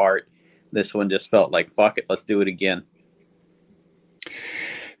heart. This one just felt like, fuck it, let's do it again.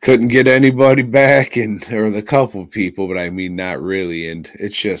 Couldn't get anybody back, or the couple people, but I mean, not really. And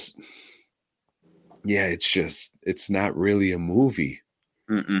it's just, it's not really a movie.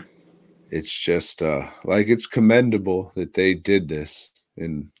 Mm-mm. It's just like, it's commendable that they did this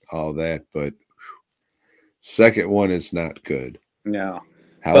and all that, but second one is not good. No.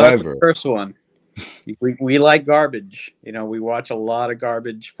 However, the first one, we like garbage. We watch a lot of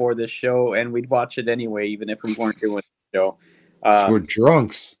garbage for this show, and we'd watch it anyway, even if we weren't doing the show. We're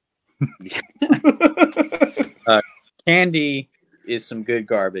drunks. Candy is some good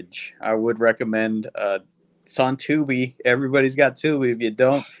garbage. I would recommend. It's on Tubi. Everybody's got Tubi. If you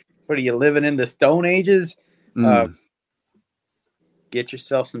don't, what are you living in the Stone Ages? Get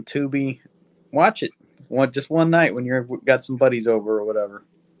yourself some Tubi. Watch it. Just one night when you've got some buddies over or whatever.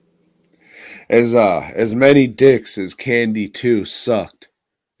 As many dicks as Candy 2 sucked,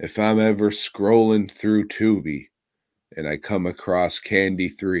 if I'm ever scrolling through Tubi and I come across Candy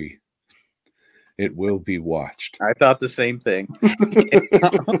 3, it will be watched. I thought the same thing.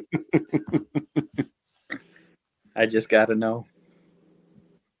 I just got to know.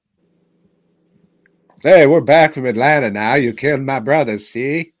 Hey, we're back from Atlanta now. You killed my brother,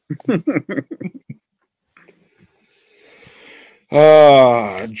 see?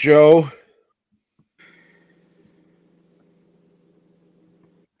 Joe.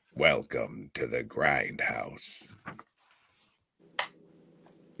 Welcome to the Grindhouse.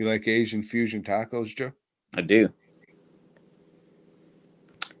 You like Asian fusion tacos, Joe? I do.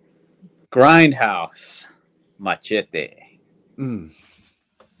 Grindhouse. Machete.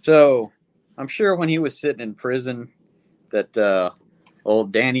 So, I'm sure when he was sitting in prison that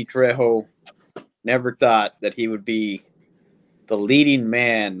old Danny Trejo never thought that he would be the leading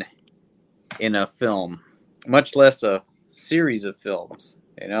man in a film, much less a series of films,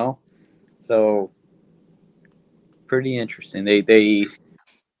 So, pretty interesting. They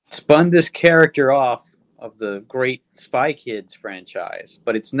spun this character off of the great Spy Kids franchise,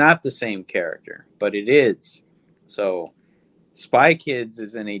 but it's not the same character, but it is. So, Spy Kids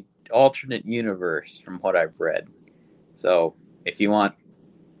is in a alternate universe from what I've read. So, if you want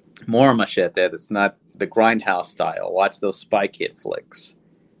more Machete that's not the Grindhouse style, watch those Spy Kid flicks.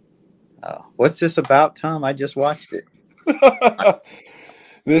 What's this about, Tom? I just watched it.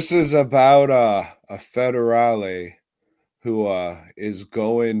 This is about a federale who is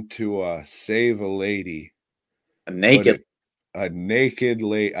going to save a lady. A naked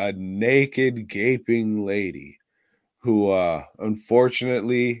gaping lady who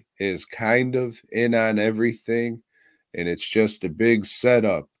unfortunately is kind of in on everything, and it's just a big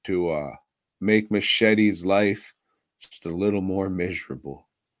setup to make Machete's life just a little more miserable.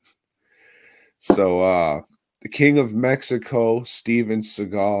 So the King of Mexico, Steven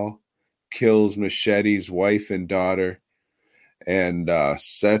Seagal, kills Machete's wife and daughter and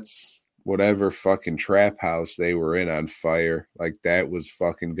sets whatever fucking trap house they were in on fire. Like, that was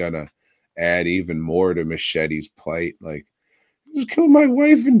fucking gonna add even more to Machete's plight. Like, Just killed my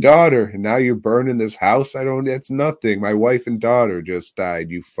wife and daughter, and now you're burning this house. That's nothing. My wife and daughter just died,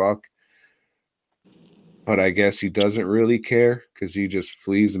 you fuck. But I guess he doesn't really care because he just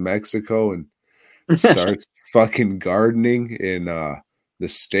flees Mexico and starts fucking gardening in the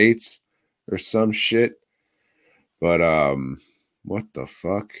States or some shit. But what the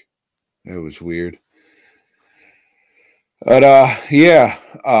fuck? That was weird. But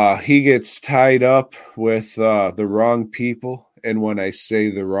he gets tied up with the wrong people. And when I say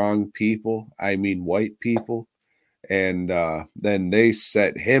the wrong people, I mean white people. And then they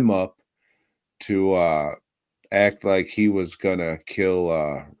set him up to act like he was gonna kill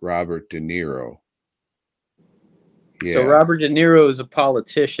Robert De Niro. Yeah. So Robert De Niro is a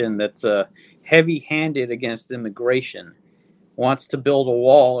politician that's heavy-handed against immigration, wants to build a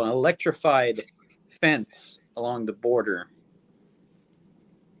wall, an electrified fence along the border.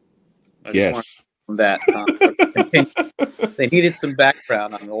 Yes. That they needed some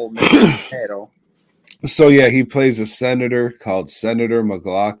background on old Mr. Potato. So yeah, he plays a senator called Senator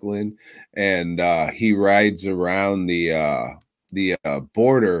McLaughlin, and he rides around the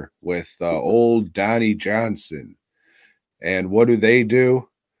border with old Donnie Johnson. And what do?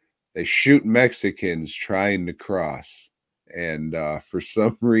 They shoot Mexicans trying to cross. And for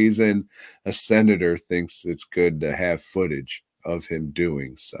some reason, a senator thinks it's good to have footage of him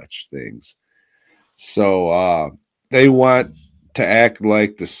doing such things. So they want to act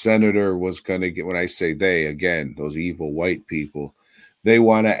like the senator was going to get, when I say they, again, those evil white people, they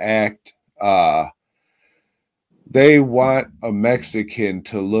want to act, they want a Mexican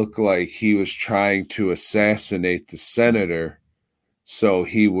to look like he was trying to assassinate the senator so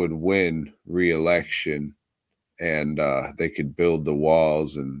he would win re-election, and they could build the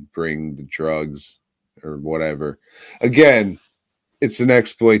walls and bring the drugs or whatever. Again, it's an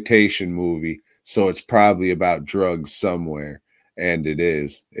exploitation movie, so it's probably about drugs somewhere, and it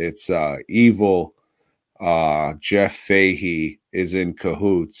is. It's evil. Jeff Fahey is in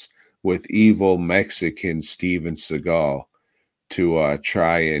cahoots with evil Mexican Steven Seagal to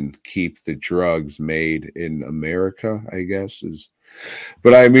try and keep the drugs made in America, I guess is.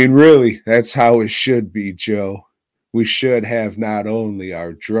 But I mean, really, that's how it should be, Joe. We should have not only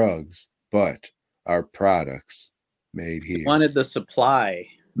our drugs, but our products made here. Wanted the supply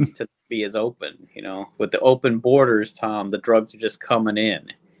to be as open, with the open borders, Tom, the drugs are just coming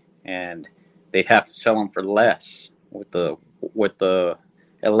in, and they'd have to sell them for less. With the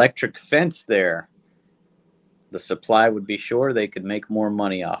electric fence there, the supply would be sure they could make more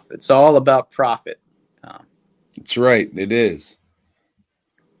money off. It's all about profit, Tom. That's right, it is.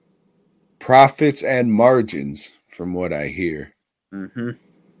 Profits and margins, from what I hear. Mm-hmm.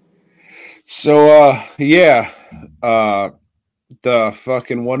 So, the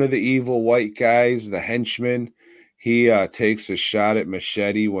fucking one of the evil white guys, the henchman, he takes a shot at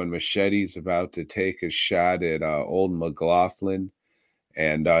Machete when Machete's about to take a shot at old McLaughlin,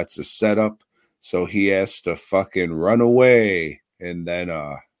 and it's a setup, so he has to fucking run away, and then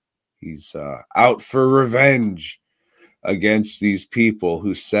he's out for revenge against these people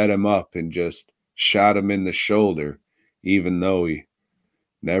who set him up and just shot him in the shoulder, even though he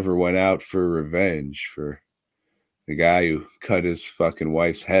never went out for revenge for the guy who cut his fucking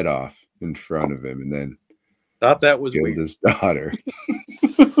wife's head off in front of him and then thought that was killed weird. His daughter.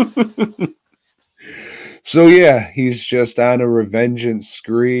 So yeah, he's just on a revengeance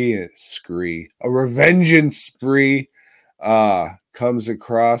spree. Comes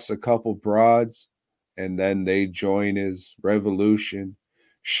across a couple broads, and then they join his revolution.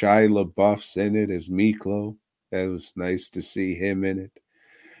 Shia LaBeouf's in it as Miklo. That was nice to see him in it.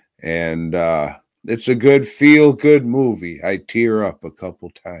 And it's a good feel-good movie. I tear up a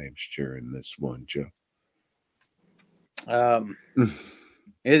couple times during this one, Joe.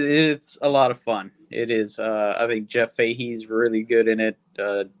 It's a lot of fun. It is. I think Jeff Fahey's really good in it.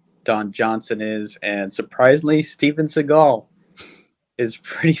 Don Johnson is, and surprisingly, Steven Seagal is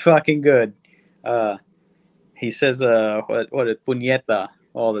pretty fucking good. He says, "What a puñeta"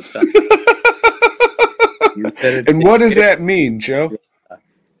 all the time. And what does that mean, Joe?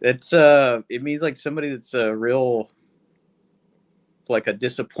 It's it means like somebody that's a real, like a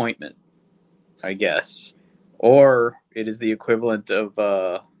disappointment, I guess, or it is the equivalent of,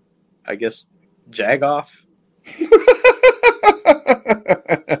 I guess, Jagoff.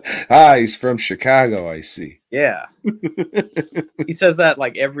 He's from Chicago, I see. Yeah, he says that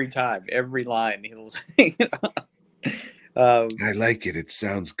like every time, every line. He'll, I like it. It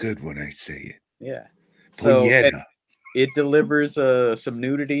sounds good when I say it. Yeah. So Puñeta. it delivers some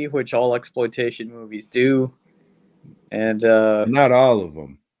nudity, which all exploitation movies do, and not all of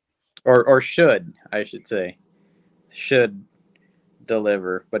them, or should, I should say, should.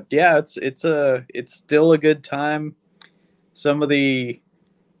 deliver. But yeah, it's still a good time. Some of the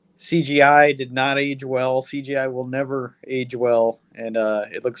CGI did not age well. CGI will never age well, and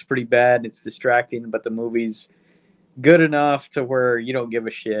it looks pretty bad. It's distracting, but the movie's good enough to where you don't give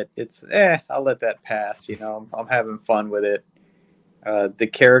a shit. It's I'll let that pass. I'm having fun with it. The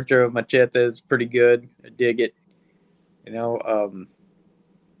character of Machete is pretty good. I dig it.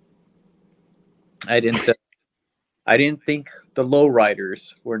 I didn't think the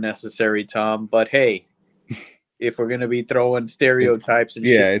lowriders were necessary, Tom. But hey, if we're gonna be throwing stereotypes and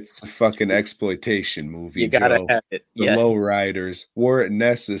shit, it's a fucking exploitation movie, you gotta Joe. have it. The Yes. lowriders weren't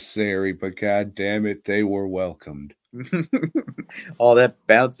necessary, but god damn it, they were welcomed. All that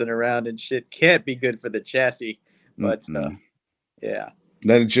bouncing around and shit can't be good for the chassis. But yeah.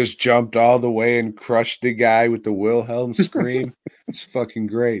 Then it just jumped all the way and crushed the guy with the Wilhelm scream. It's fucking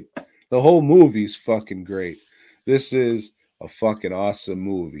great. The whole movie's fucking great. This is a fucking awesome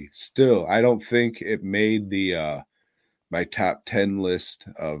movie. Still, I don't think it made the my top 10 list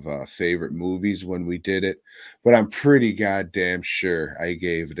of favorite movies when we did it, but I'm pretty goddamn sure I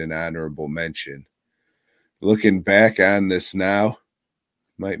gave it an honorable mention. Looking back on this now,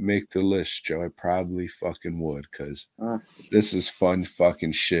 might make the list, Joe. I probably fucking would, because this is fun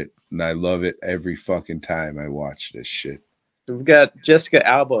fucking shit, and I love it every fucking time I watch this shit. We've got Jessica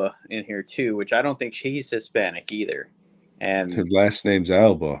Alba in here too, which I don't think she's Hispanic either. And her last name's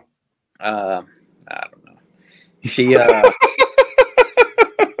Alba. I don't know. She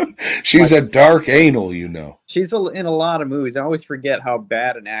she's a dark anal, She's in a lot of movies. I always forget how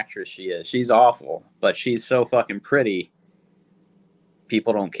bad an actress she is. She's awful, but she's so fucking pretty.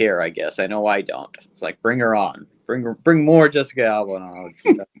 People don't care, I guess. I know I don't. It's like, bring her on. Bring more Jessica Alba on.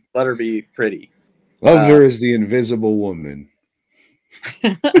 Let her be pretty. Love her as the Invisible Woman.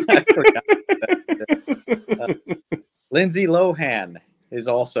 I forgot that. Lindsay Lohan is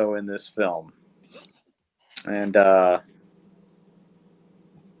also in this film. And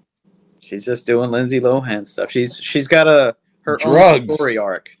she's just doing Lindsay Lohan stuff. She's got her own story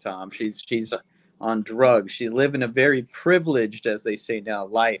arc, Tom. She's on drugs. She's living a very privileged, as they say now,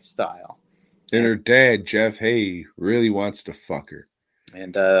 lifestyle. And her dad, Jeff Hay, really wants to fuck her.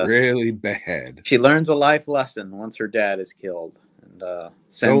 And really bad. She learns a life lesson once her dad is killed. And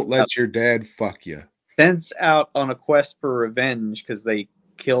don't let your dad fuck you. Sends out on a quest for revenge because they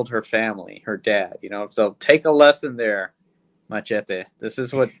killed her family, her dad. So take a lesson there, Machete. This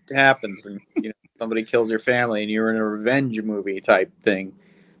is what happens when somebody kills your family and you're in a revenge movie type thing.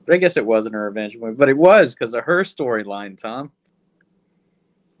 But I guess it wasn't a revenge movie, but it was because of her storyline, Tom.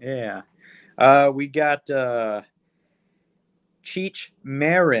 Yeah. We got Cheech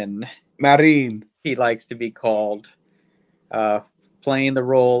Marin. He likes to be called, playing the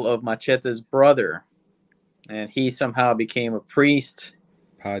role of Machete's brother. And he somehow became a priest.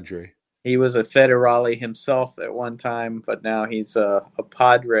 Padre. He was a federale himself at one time, but now he's a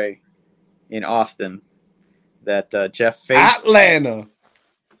padre in Austin. That Jeff Fahey. Atlanta!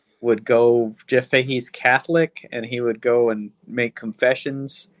 Would go. Jeff Fahey's Catholic, and he would go and make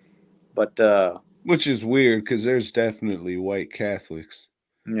confessions, but which is weird because there's definitely white Catholics,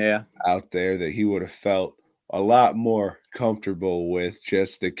 out there that he would have felt a lot more comfortable with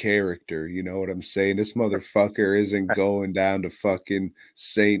just the character. You know what I'm saying? This motherfucker isn't going down to fucking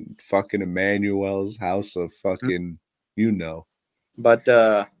Saint fucking Emmanuel's house of fucking, But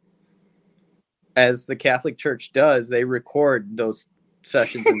as the Catholic Church does, they record those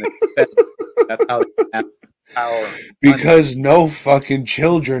sessions in the that's how they have power. Because no fucking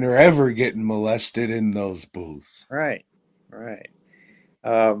children are ever getting molested in those booths. Right.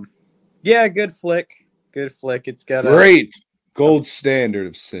 Yeah, good flick. It's got great gold standard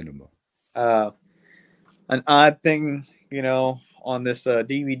of cinema. An odd thing, on this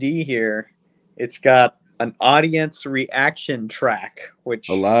DVD here, it's got an audience reaction track, which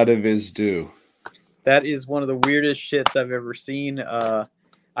a lot of is due. That is one of the weirdest shits I've ever seen.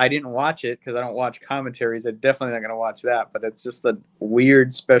 I didn't watch it because I don't watch commentaries. I'm definitely not going to watch that, but it's just a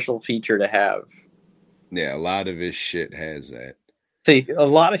weird special feature to have. Yeah, a lot of his shit has that. See, a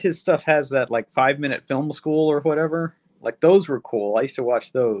lot of his stuff has that, like 5-minute film school or whatever. Like, those were cool. I used to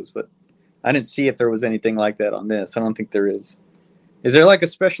watch those, but I didn't see if there was anything like that on this. I don't think there is. Is there like a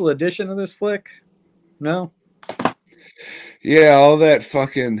special edition of this flick? No? Yeah, all that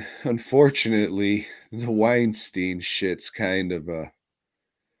fucking, unfortunately, the Weinstein shit's kind of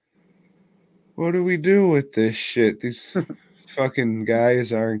what do we do with this shit? These fucking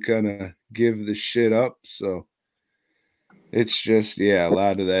guys aren't gonna give the shit up, so it's just, a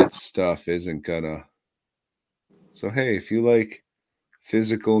lot of that stuff isn't gonna. So hey, if you like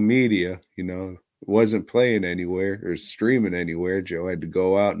physical media, It wasn't playing anywhere or streaming anywhere. Joe had to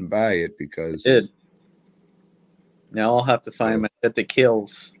go out and buy it because Did. Now I'll have to find my at the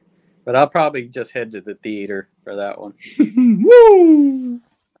Kills, but I'll probably just head to the theater for that one. Woo!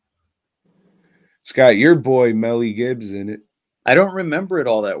 It's got your boy Melly Gibbs in it. I don't remember it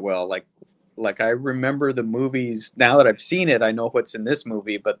all that well. Like I remember the movies. Now that I've seen it, I know what's in this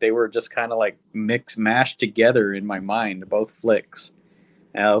movie, but they were just kind of like mashed together in my mind, both flicks.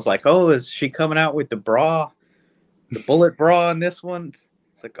 And I was like, oh, is she coming out with the bra, the bullet bra in this one?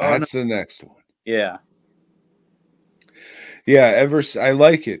 It's like, oh, That's the next one. yeah. Yeah, I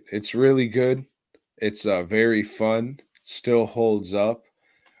like it. It's really good. It's very fun. Still holds up.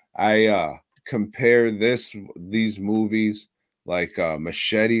 I compare these movies like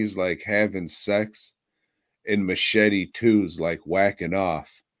Machete's like having sex and Machete 2's like whacking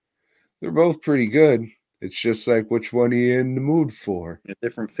off. They're both pretty good. It's just like which one are you in the mood for? A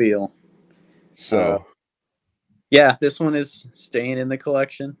different feel. So yeah, this one is staying in the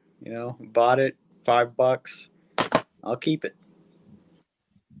collection. You know, bought it, $5. I'll keep it.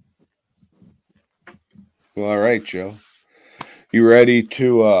 well, all right, Joe. You ready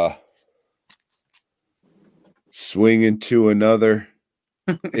to swing into another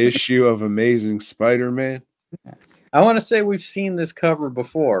issue of Amazing Spider-Man? I want to say we've seen this cover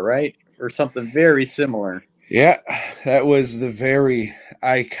before, right? Or something very similar. Yeah, that was the very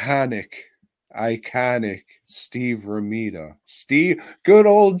iconic Steve Romita. Good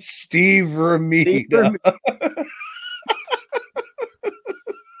old Steve Romita.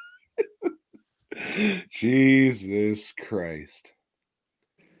 Jesus Christ.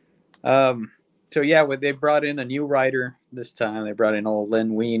 So yeah, they brought in a new writer this time. They brought in old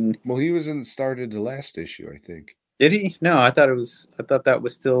Len Wein. Well, he started the last issue, I think. Did he? No, I thought that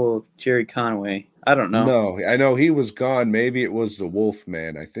was still Jerry Conway. I don't know. No, I know he was gone. Maybe it was the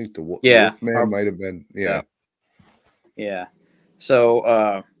Wolfman. I think the Wolfman might have been. Yeah.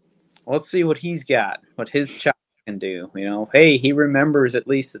 So let's see what he's got. What his child can do. You know, hey, he remembers at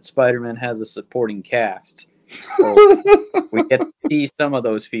least that Spider-Man has a supporting cast. So we get to see some of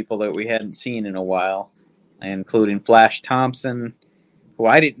those people that we hadn't seen in a while, including Flash Thompson, who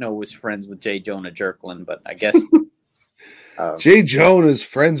I didn't know was friends with J. Jonah Jerklin, but I guess J. Jonah's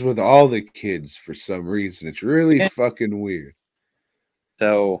friends with all the kids for some reason. It's really fucking weird.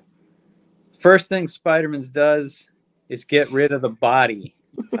 So, first thing Spider-Man does is get rid of the body.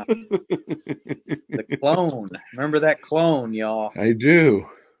 The clone. Remember that clone, y'all? I do.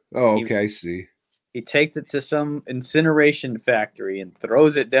 Oh, okay, I see. He takes it to some incineration factory and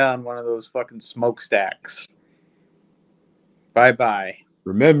throws it down one of those fucking smokestacks. Bye-bye.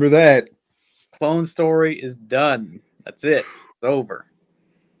 Remember that. Clone story is done. That's it. It's over.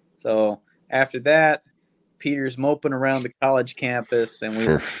 So after that, Peter's moping around the college campus, and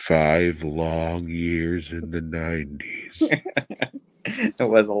for 5 long years in the 90s. It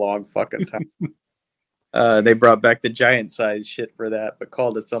was a long fucking time. They brought back the giant size shit for that, but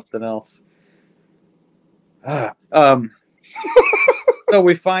called it something else. So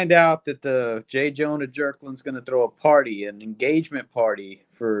we find out that the J. Jonah Jerklin's going to throw a party, an engagement party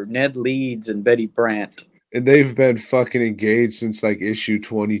for Ned Leeds and Betty Brant. And they've been fucking engaged since like issue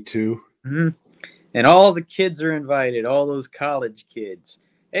 22. Mm-hmm. And all the kids are invited, all those college kids.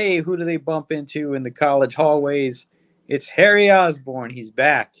 Hey, who do they bump into in the college hallways? It's Harry Osborn. He's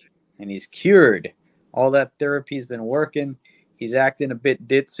back, and he's cured. All that therapy's been working. He's acting a bit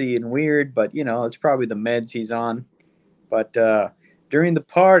ditzy and weird, but, you know, it's probably the meds he's on. But during the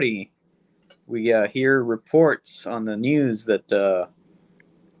party, we hear reports on the news that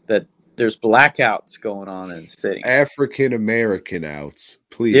that there's blackouts going on in the city. African American outs,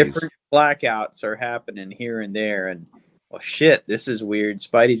 please. Different blackouts are happening here and there, and well, shit, this is weird.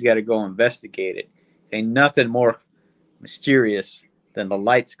 Spidey's got to go investigate it. Ain't nothing more mysterious than the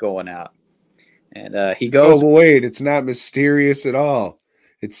lights going out. And he goes. Oh, wait, it's not mysterious at all.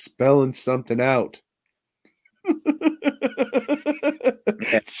 It's spelling something out.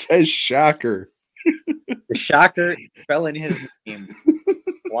 It says Shocker. The Shocker spelling his name.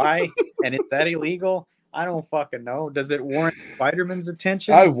 Why? And is that illegal? I don't fucking know. Does it warrant Spider-Man's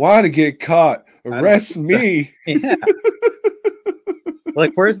attention? I want to get caught. Arrest me. Yeah.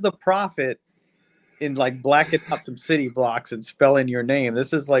 Like, where's the profit in like blacking out some city blocks and spelling your name?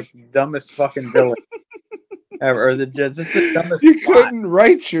 This is like dumbest fucking villain ever. Or just the dumbest. You couldn't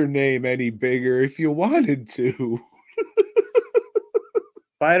write your name any bigger if you wanted to.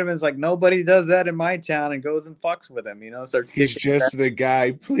 Spider-Man's like, nobody does that in my town, and goes and fucks with him, you know? He's just the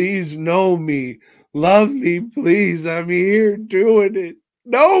guy. Please know me. Love me, please. I'm here doing it.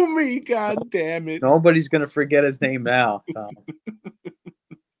 Know me, god damn it. Nobody's going to forget his name now. So.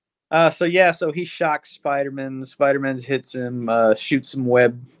 So he shocks Spider-Man. Spider-Man hits him, shoots some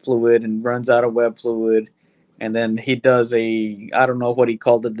web fluid, and runs out of web fluid. And then he does I don't know what he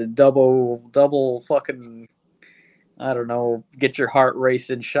called it, the double fucking, I don't know, get your heart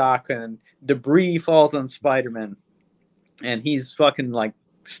racing shock, and debris falls on Spider-Man. And he's fucking like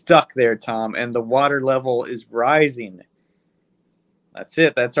stuck there, Tom, and the water level is rising. That's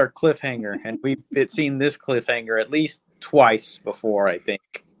it. That's our cliffhanger. And we've seen this cliffhanger at least twice before, I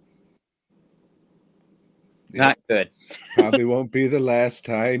think. Not good. Probably won't be the last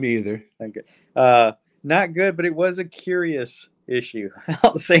time either. Not good. Not good, but it was a curious issue.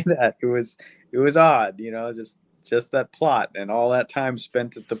 I'll say that. It was odd, just that plot and all that time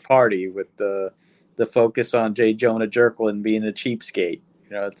spent at the party with the focus on J. Jonah Jerklin being a cheapskate.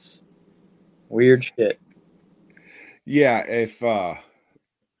 It's weird shit. Yeah, if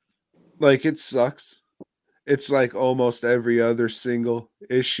it sucks. It's like almost every other single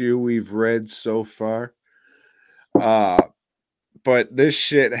issue we've read so far. But this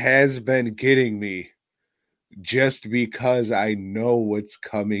shit has been getting me just because I know what's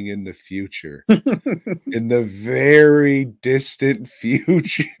coming in the future. In the very distant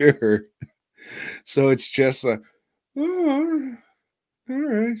future. So it's just like, oh, all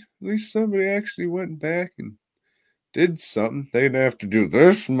right. At least somebody actually went back and did something. They didn't have to do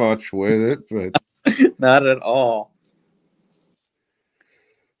this much with it, but not at all.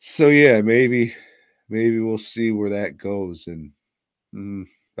 So yeah, maybe we'll see where that goes in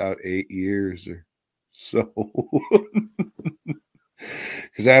about 8 years or so.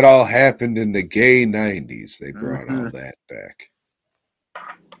 Because that all happened in the gay 90s. They brought all that back.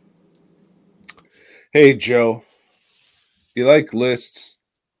 Hey, Joe, you like lists?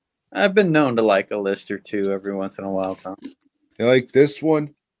 I've been known to like a list or two every once in a while, Tom. You like this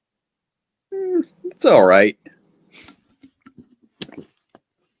one? It's all right.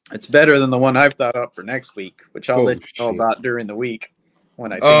 It's better than the one I've thought up for next week, which I'll let you know about during the week.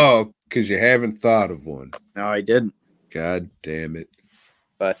 When I think. Because you haven't thought of one. No, I didn't. God damn it.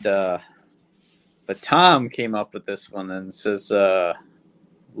 But Tom came up with this one and says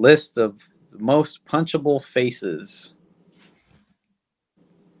list of the most punchable faces.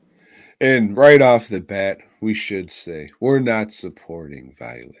 And right off the bat, we should say we're not supporting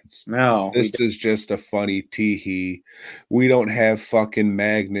violence. No. This is just a funny tee-hee. We don't have fucking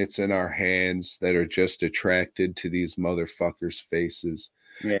magnets in our hands that are just attracted to these motherfuckers' faces.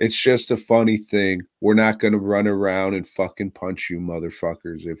 Yeah. It's just a funny thing. We're not going to run around and fucking punch you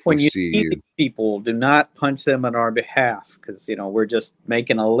motherfuckers if we see you. People, do not punch them on our behalf because, we're just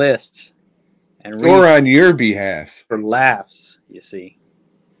making a list. Or on your behalf. For laughs, you see.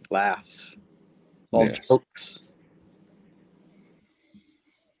 Laughs. All jokes.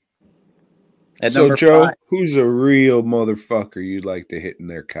 So, Joe, who's a real motherfucker you'd like to hit in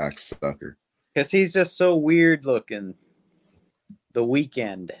their cocksucker? Because he's just so weird looking. The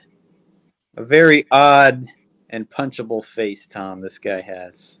Weeknd. A very odd and punchable face, Tom, this guy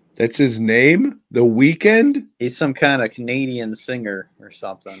has. That's his name? The Weeknd? He's some kind of Canadian singer or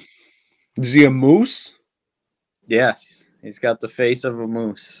something. Is he a moose? Yes. He's got the face of a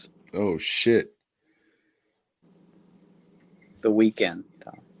moose. Oh, shit. The Weeknd,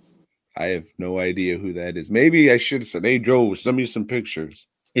 Tom. I have no idea who that is. Maybe I should have said, hey, Joe, send me some pictures.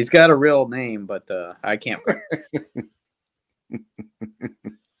 He's got a real name, but I can't.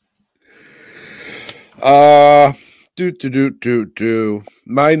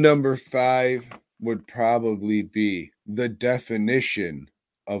 My number 5 would probably be the definition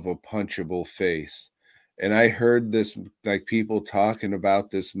of a punchable face. And I heard this, like, people talking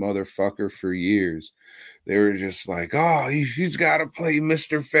about this motherfucker for years. They were just like, oh, he's got to play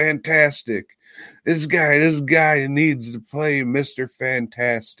Mr. Fantastic. This guy needs to play Mr.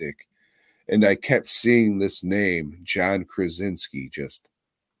 Fantastic. And I kept seeing this name, John Krasinski, just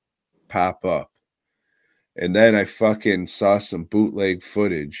pop up. And then I fucking saw some bootleg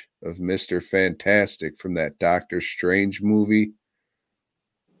footage of Mr. Fantastic from that Doctor Strange movie.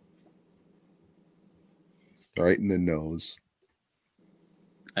 Right in the nose.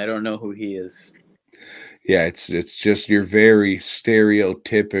 I don't know who he is. Yeah, it's just your very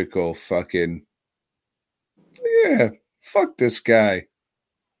stereotypical fucking, yeah, fuck this guy.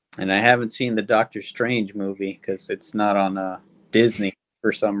 And I haven't seen the Doctor Strange movie because it's not on Disney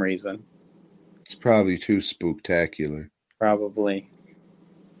for some reason. It's probably too spooktacular. Probably.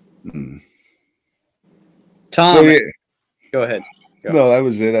 Mm. Tom, so, yeah. Go ahead. Go. No, that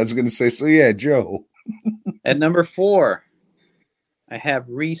was it. I was going to say, so yeah, Joe. At number 4, I have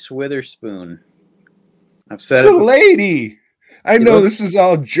Reese Witherspoon. I've said it's a lady. I know this is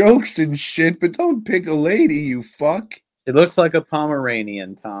all jokes and shit, but don't pick a lady, you fuck. It looks like a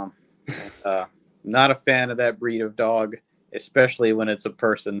Pomeranian, Tom. Not a fan of that breed of dog, especially when it's a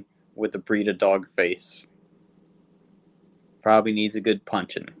person with a breed of dog face. Probably needs a good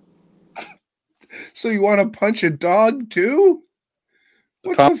punching. So you want to punch a dog too?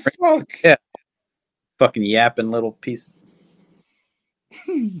 What the fuck? Yeah. Fucking yapping little piece.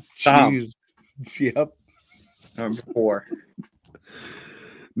 Tom. Jeez. Yep. Number 4.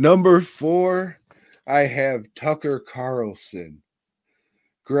 Number 4, I have Tucker Carlson.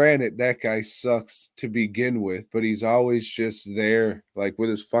 Granted, that guy sucks to begin with, but he's always just there, like with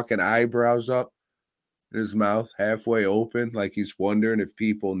his fucking eyebrows up, his mouth halfway open, like he's wondering if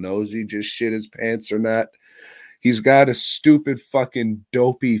people knows he just shit his pants or not. He's got a stupid fucking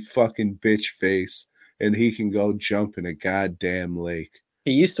dopey fucking bitch face, and he can go jump in a goddamn lake.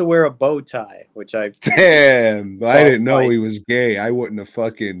 He used to wear a bow tie, which I... Damn, I didn't know he was gay. I wouldn't have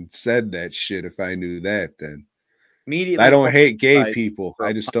fucking said that shit if I knew that then. Immediately, I don't hate gay people.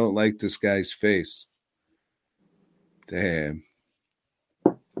 I just don't like this guy's face. Damn.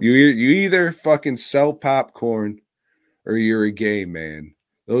 You either fucking sell popcorn or you're a gay man.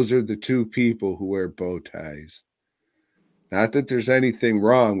 Those are the two people who wear bow ties. Not that there's anything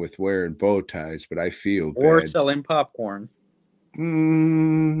wrong with wearing bow ties, but I feel bad. Or selling popcorn.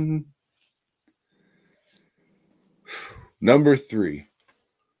 Number 3.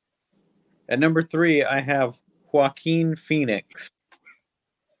 At number 3, I have Joaquin Phoenix.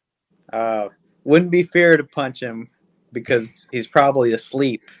 Wouldn't be fair to punch him because he's probably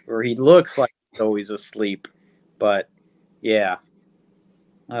asleep, or he looks like he's always asleep. But yeah,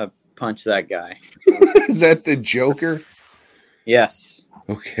 punch that guy. Is that the Joker? Yes.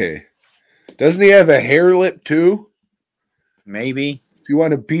 Okay. Doesn't he have a hair lip too? Maybe. If you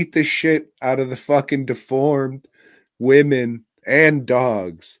want to beat the shit out of the fucking deformed women and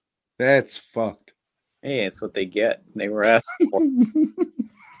dogs, that's fucked. Hey, it's what they get. They were asking for.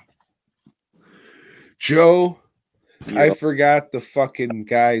 Joe, I forgot the fucking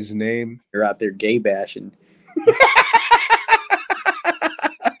guy's name. You're out there gay bashing.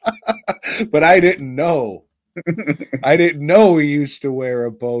 But I didn't know. I didn't know he used to wear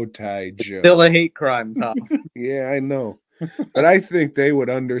a bow tie, Joe. Still a hate crime, Tom. Yeah, I know. But I think they would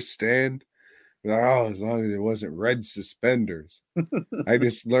understand. Oh, as long as it wasn't red suspenders. I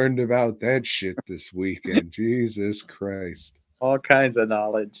just learned about that shit this weekend. Jesus Christ. All kinds of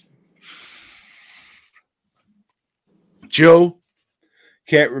knowledge. Joe,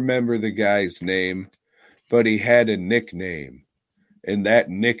 can't remember the guy's name, but he had a nickname. And that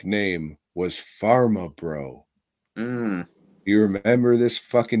nickname was Pharma Bro. You remember this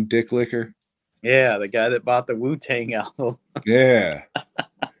fucking dick licker? Yeah, the guy that bought the Wu-Tang album. Yeah.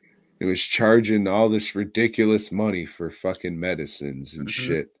 It was charging all this ridiculous money for fucking medicines and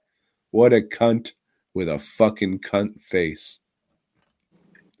shit. What a cunt with a fucking cunt face.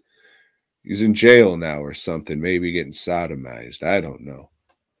 He's in jail now or something, maybe getting sodomized. I don't know.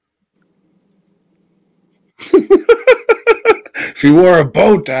 If he wore a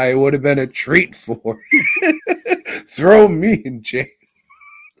bow tie, it would have been a treat for him. Throw me in jail.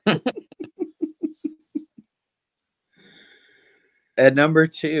 At number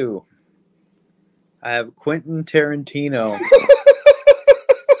 2, I have Quentin Tarantino.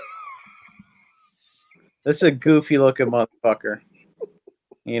 This is a goofy looking motherfucker.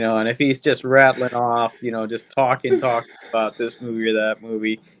 You know, and if he's just rattling off, you know, just talking about this movie or that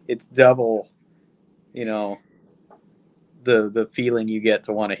movie, it's double, you know, the feeling you get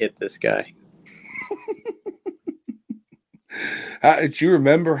to want to hit this guy. Do you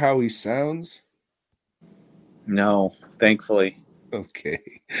remember how he sounds? No, thankfully. Okay.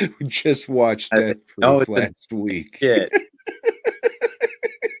 We just watched Death Proof last week. Shit.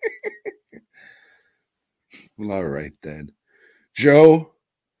 Well, all right then. Joe,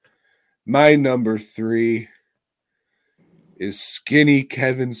 my number 3 is skinny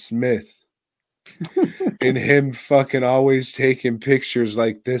Kevin Smith. And him fucking always taking pictures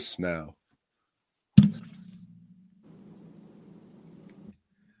like this now.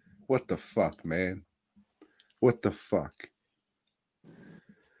 What the fuck, man? What the fuck?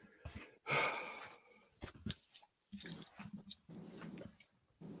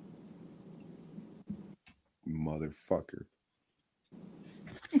 Motherfucker.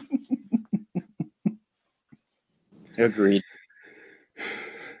 Agreed.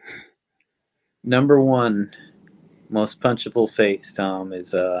 Number 1 most punchable face, Tom,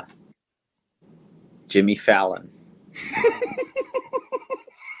 is Jimmy Fallon.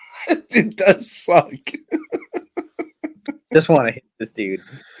 It does suck. Just want to hit this dude.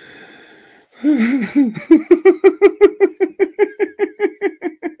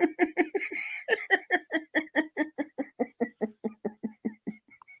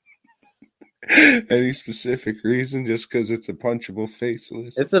 Any specific reason? Just because it's a punchable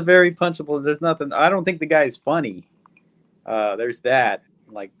faceless? It's a very punchable. There's nothing. I don't think the guy is funny. There's that.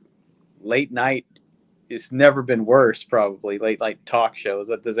 Like late night, it's never been worse. Probably late night talk shows.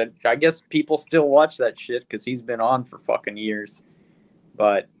 I guess people still watch that shit because he's been on for fucking years.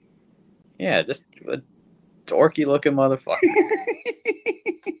 But yeah, just a dorky looking motherfucker.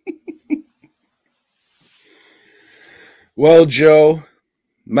 Well, Joe,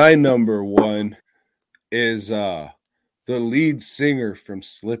 my number one is the lead singer from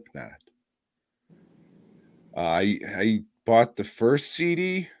Slipknot. I bought the first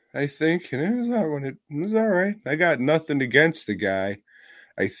CD, I think, and it was all right. I got nothing against the guy.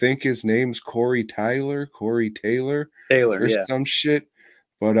 I think his name's Corey Taylor, or Yeah. some shit.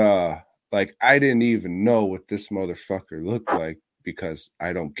 But like I didn't even know what this motherfucker looked like because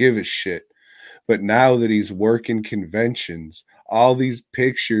I don't give a shit. But now that he's working conventions, all these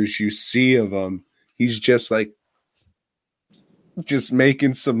pictures you see of him, he's just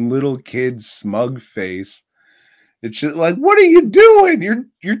making some little kid smug face. It's just like, what are you doing?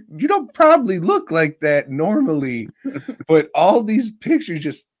 You don't probably look like that normally. But all these pictures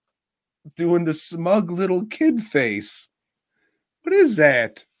just doing the smug little kid face. What is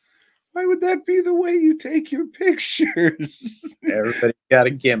that? Why would that be the way you take your pictures? Everybody's got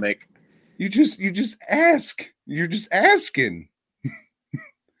a gimmick. You just ask. You're just asking.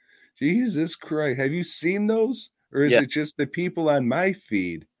 Jesus Christ. Have you seen those? Or is it just the people on my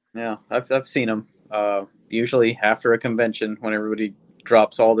feed? Yeah, I've seen them. Usually after a convention when everybody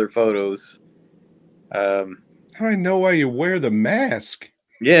drops all their photos. How do I know why you wear the mask?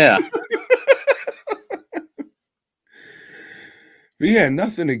 Yeah. But yeah,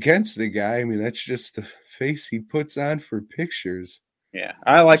 nothing against the guy. I mean, that's just the face he puts on for pictures. Yeah,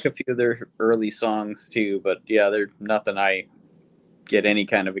 I like a few of their early songs too, but yeah, they're nothing I get any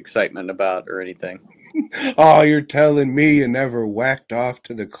kind of excitement about or anything. Oh, you're telling me you never whacked off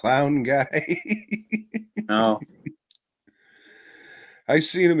to the clown guy? No. I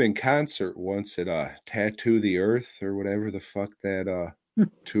seen him in concert once at Tattoo the Earth or whatever the fuck that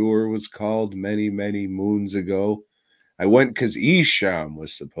tour was called many, many moons ago. I went because Esham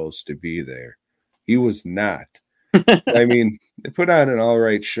was supposed to be there. He was not. I mean, they put on an all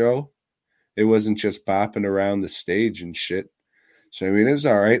right show. It wasn't just bopping around the stage and shit. So, I mean, it was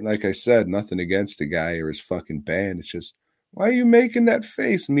all right. Like I said, nothing against the guy or his fucking band. It's just, why are you making that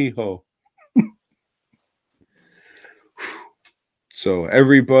face, mijo? So,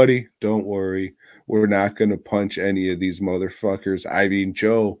 everybody, don't worry. We're not going to punch any of these motherfuckers. I mean,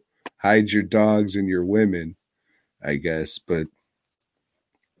 Joe, hide your dogs and your women, I guess. But,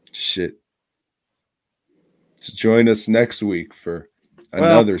 shit. So join us next week for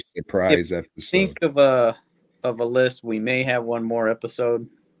another surprise episode. Think of a list. We may have one more episode.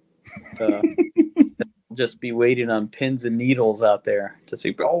 Just be waiting on pins and needles out there to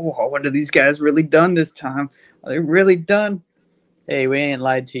see. Oh, what have these guys really done this time? Are they really done? Hey, we ain't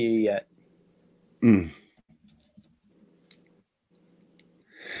lied to you yet.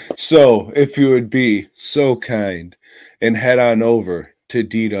 So, if you would be so kind and head on over to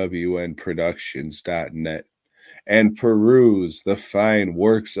dwnproductions.net and peruse the fine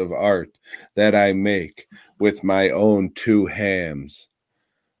works of art that I make with my own two hams.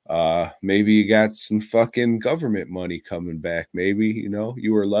 Maybe you got some fucking government money coming back. Maybe,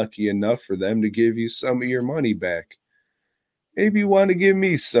 you were lucky enough for them to give you some of your money back. Maybe you want to give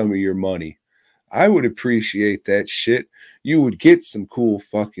me some of your money. I would appreciate that shit. You would get some cool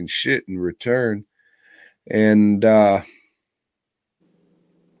fucking shit in return. And I'll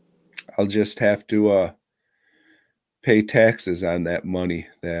just have to pay taxes on that money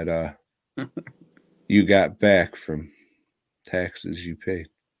that you got back from taxes you paid.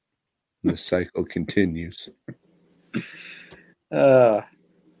 The cycle continues.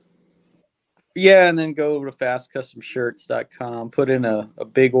 Yeah, and then go over to fastcustomshirts.com, put in a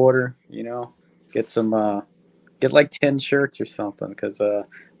big order, get some get like 10 shirts or something, because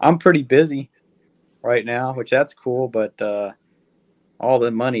I'm pretty busy right now, which that's cool, but all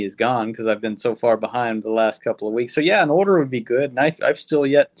the money is gone because I've been so far behind the last couple of weeks. So yeah, an order would be good. And I've still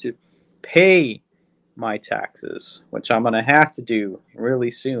yet to pay my taxes, which I'm going to have to do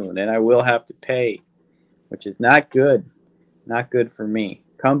really soon. And I will have to pay, which is not good. Not good for me.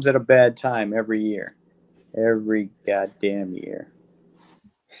 Comes at a bad time every year. Every goddamn year.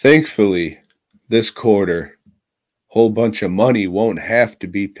 Thankfully, this quarter, whole bunch of money won't have to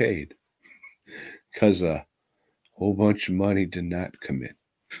be paid because a whole bunch of money did not come in.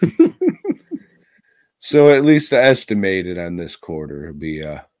 So at least the estimated on this quarter will be,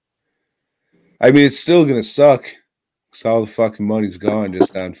 I mean, it's still going to suck 'Cause all the fucking money's gone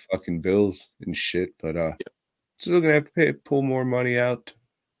just on fucking bills and shit. But still gonna have to pull more money out.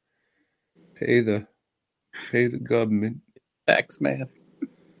 Pay the government. Tax man.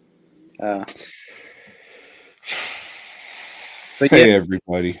 But Pay yeah,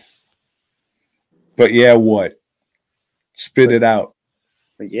 everybody. But yeah, what? Spit it out.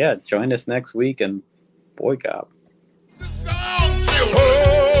 join us next week and BOYGOB.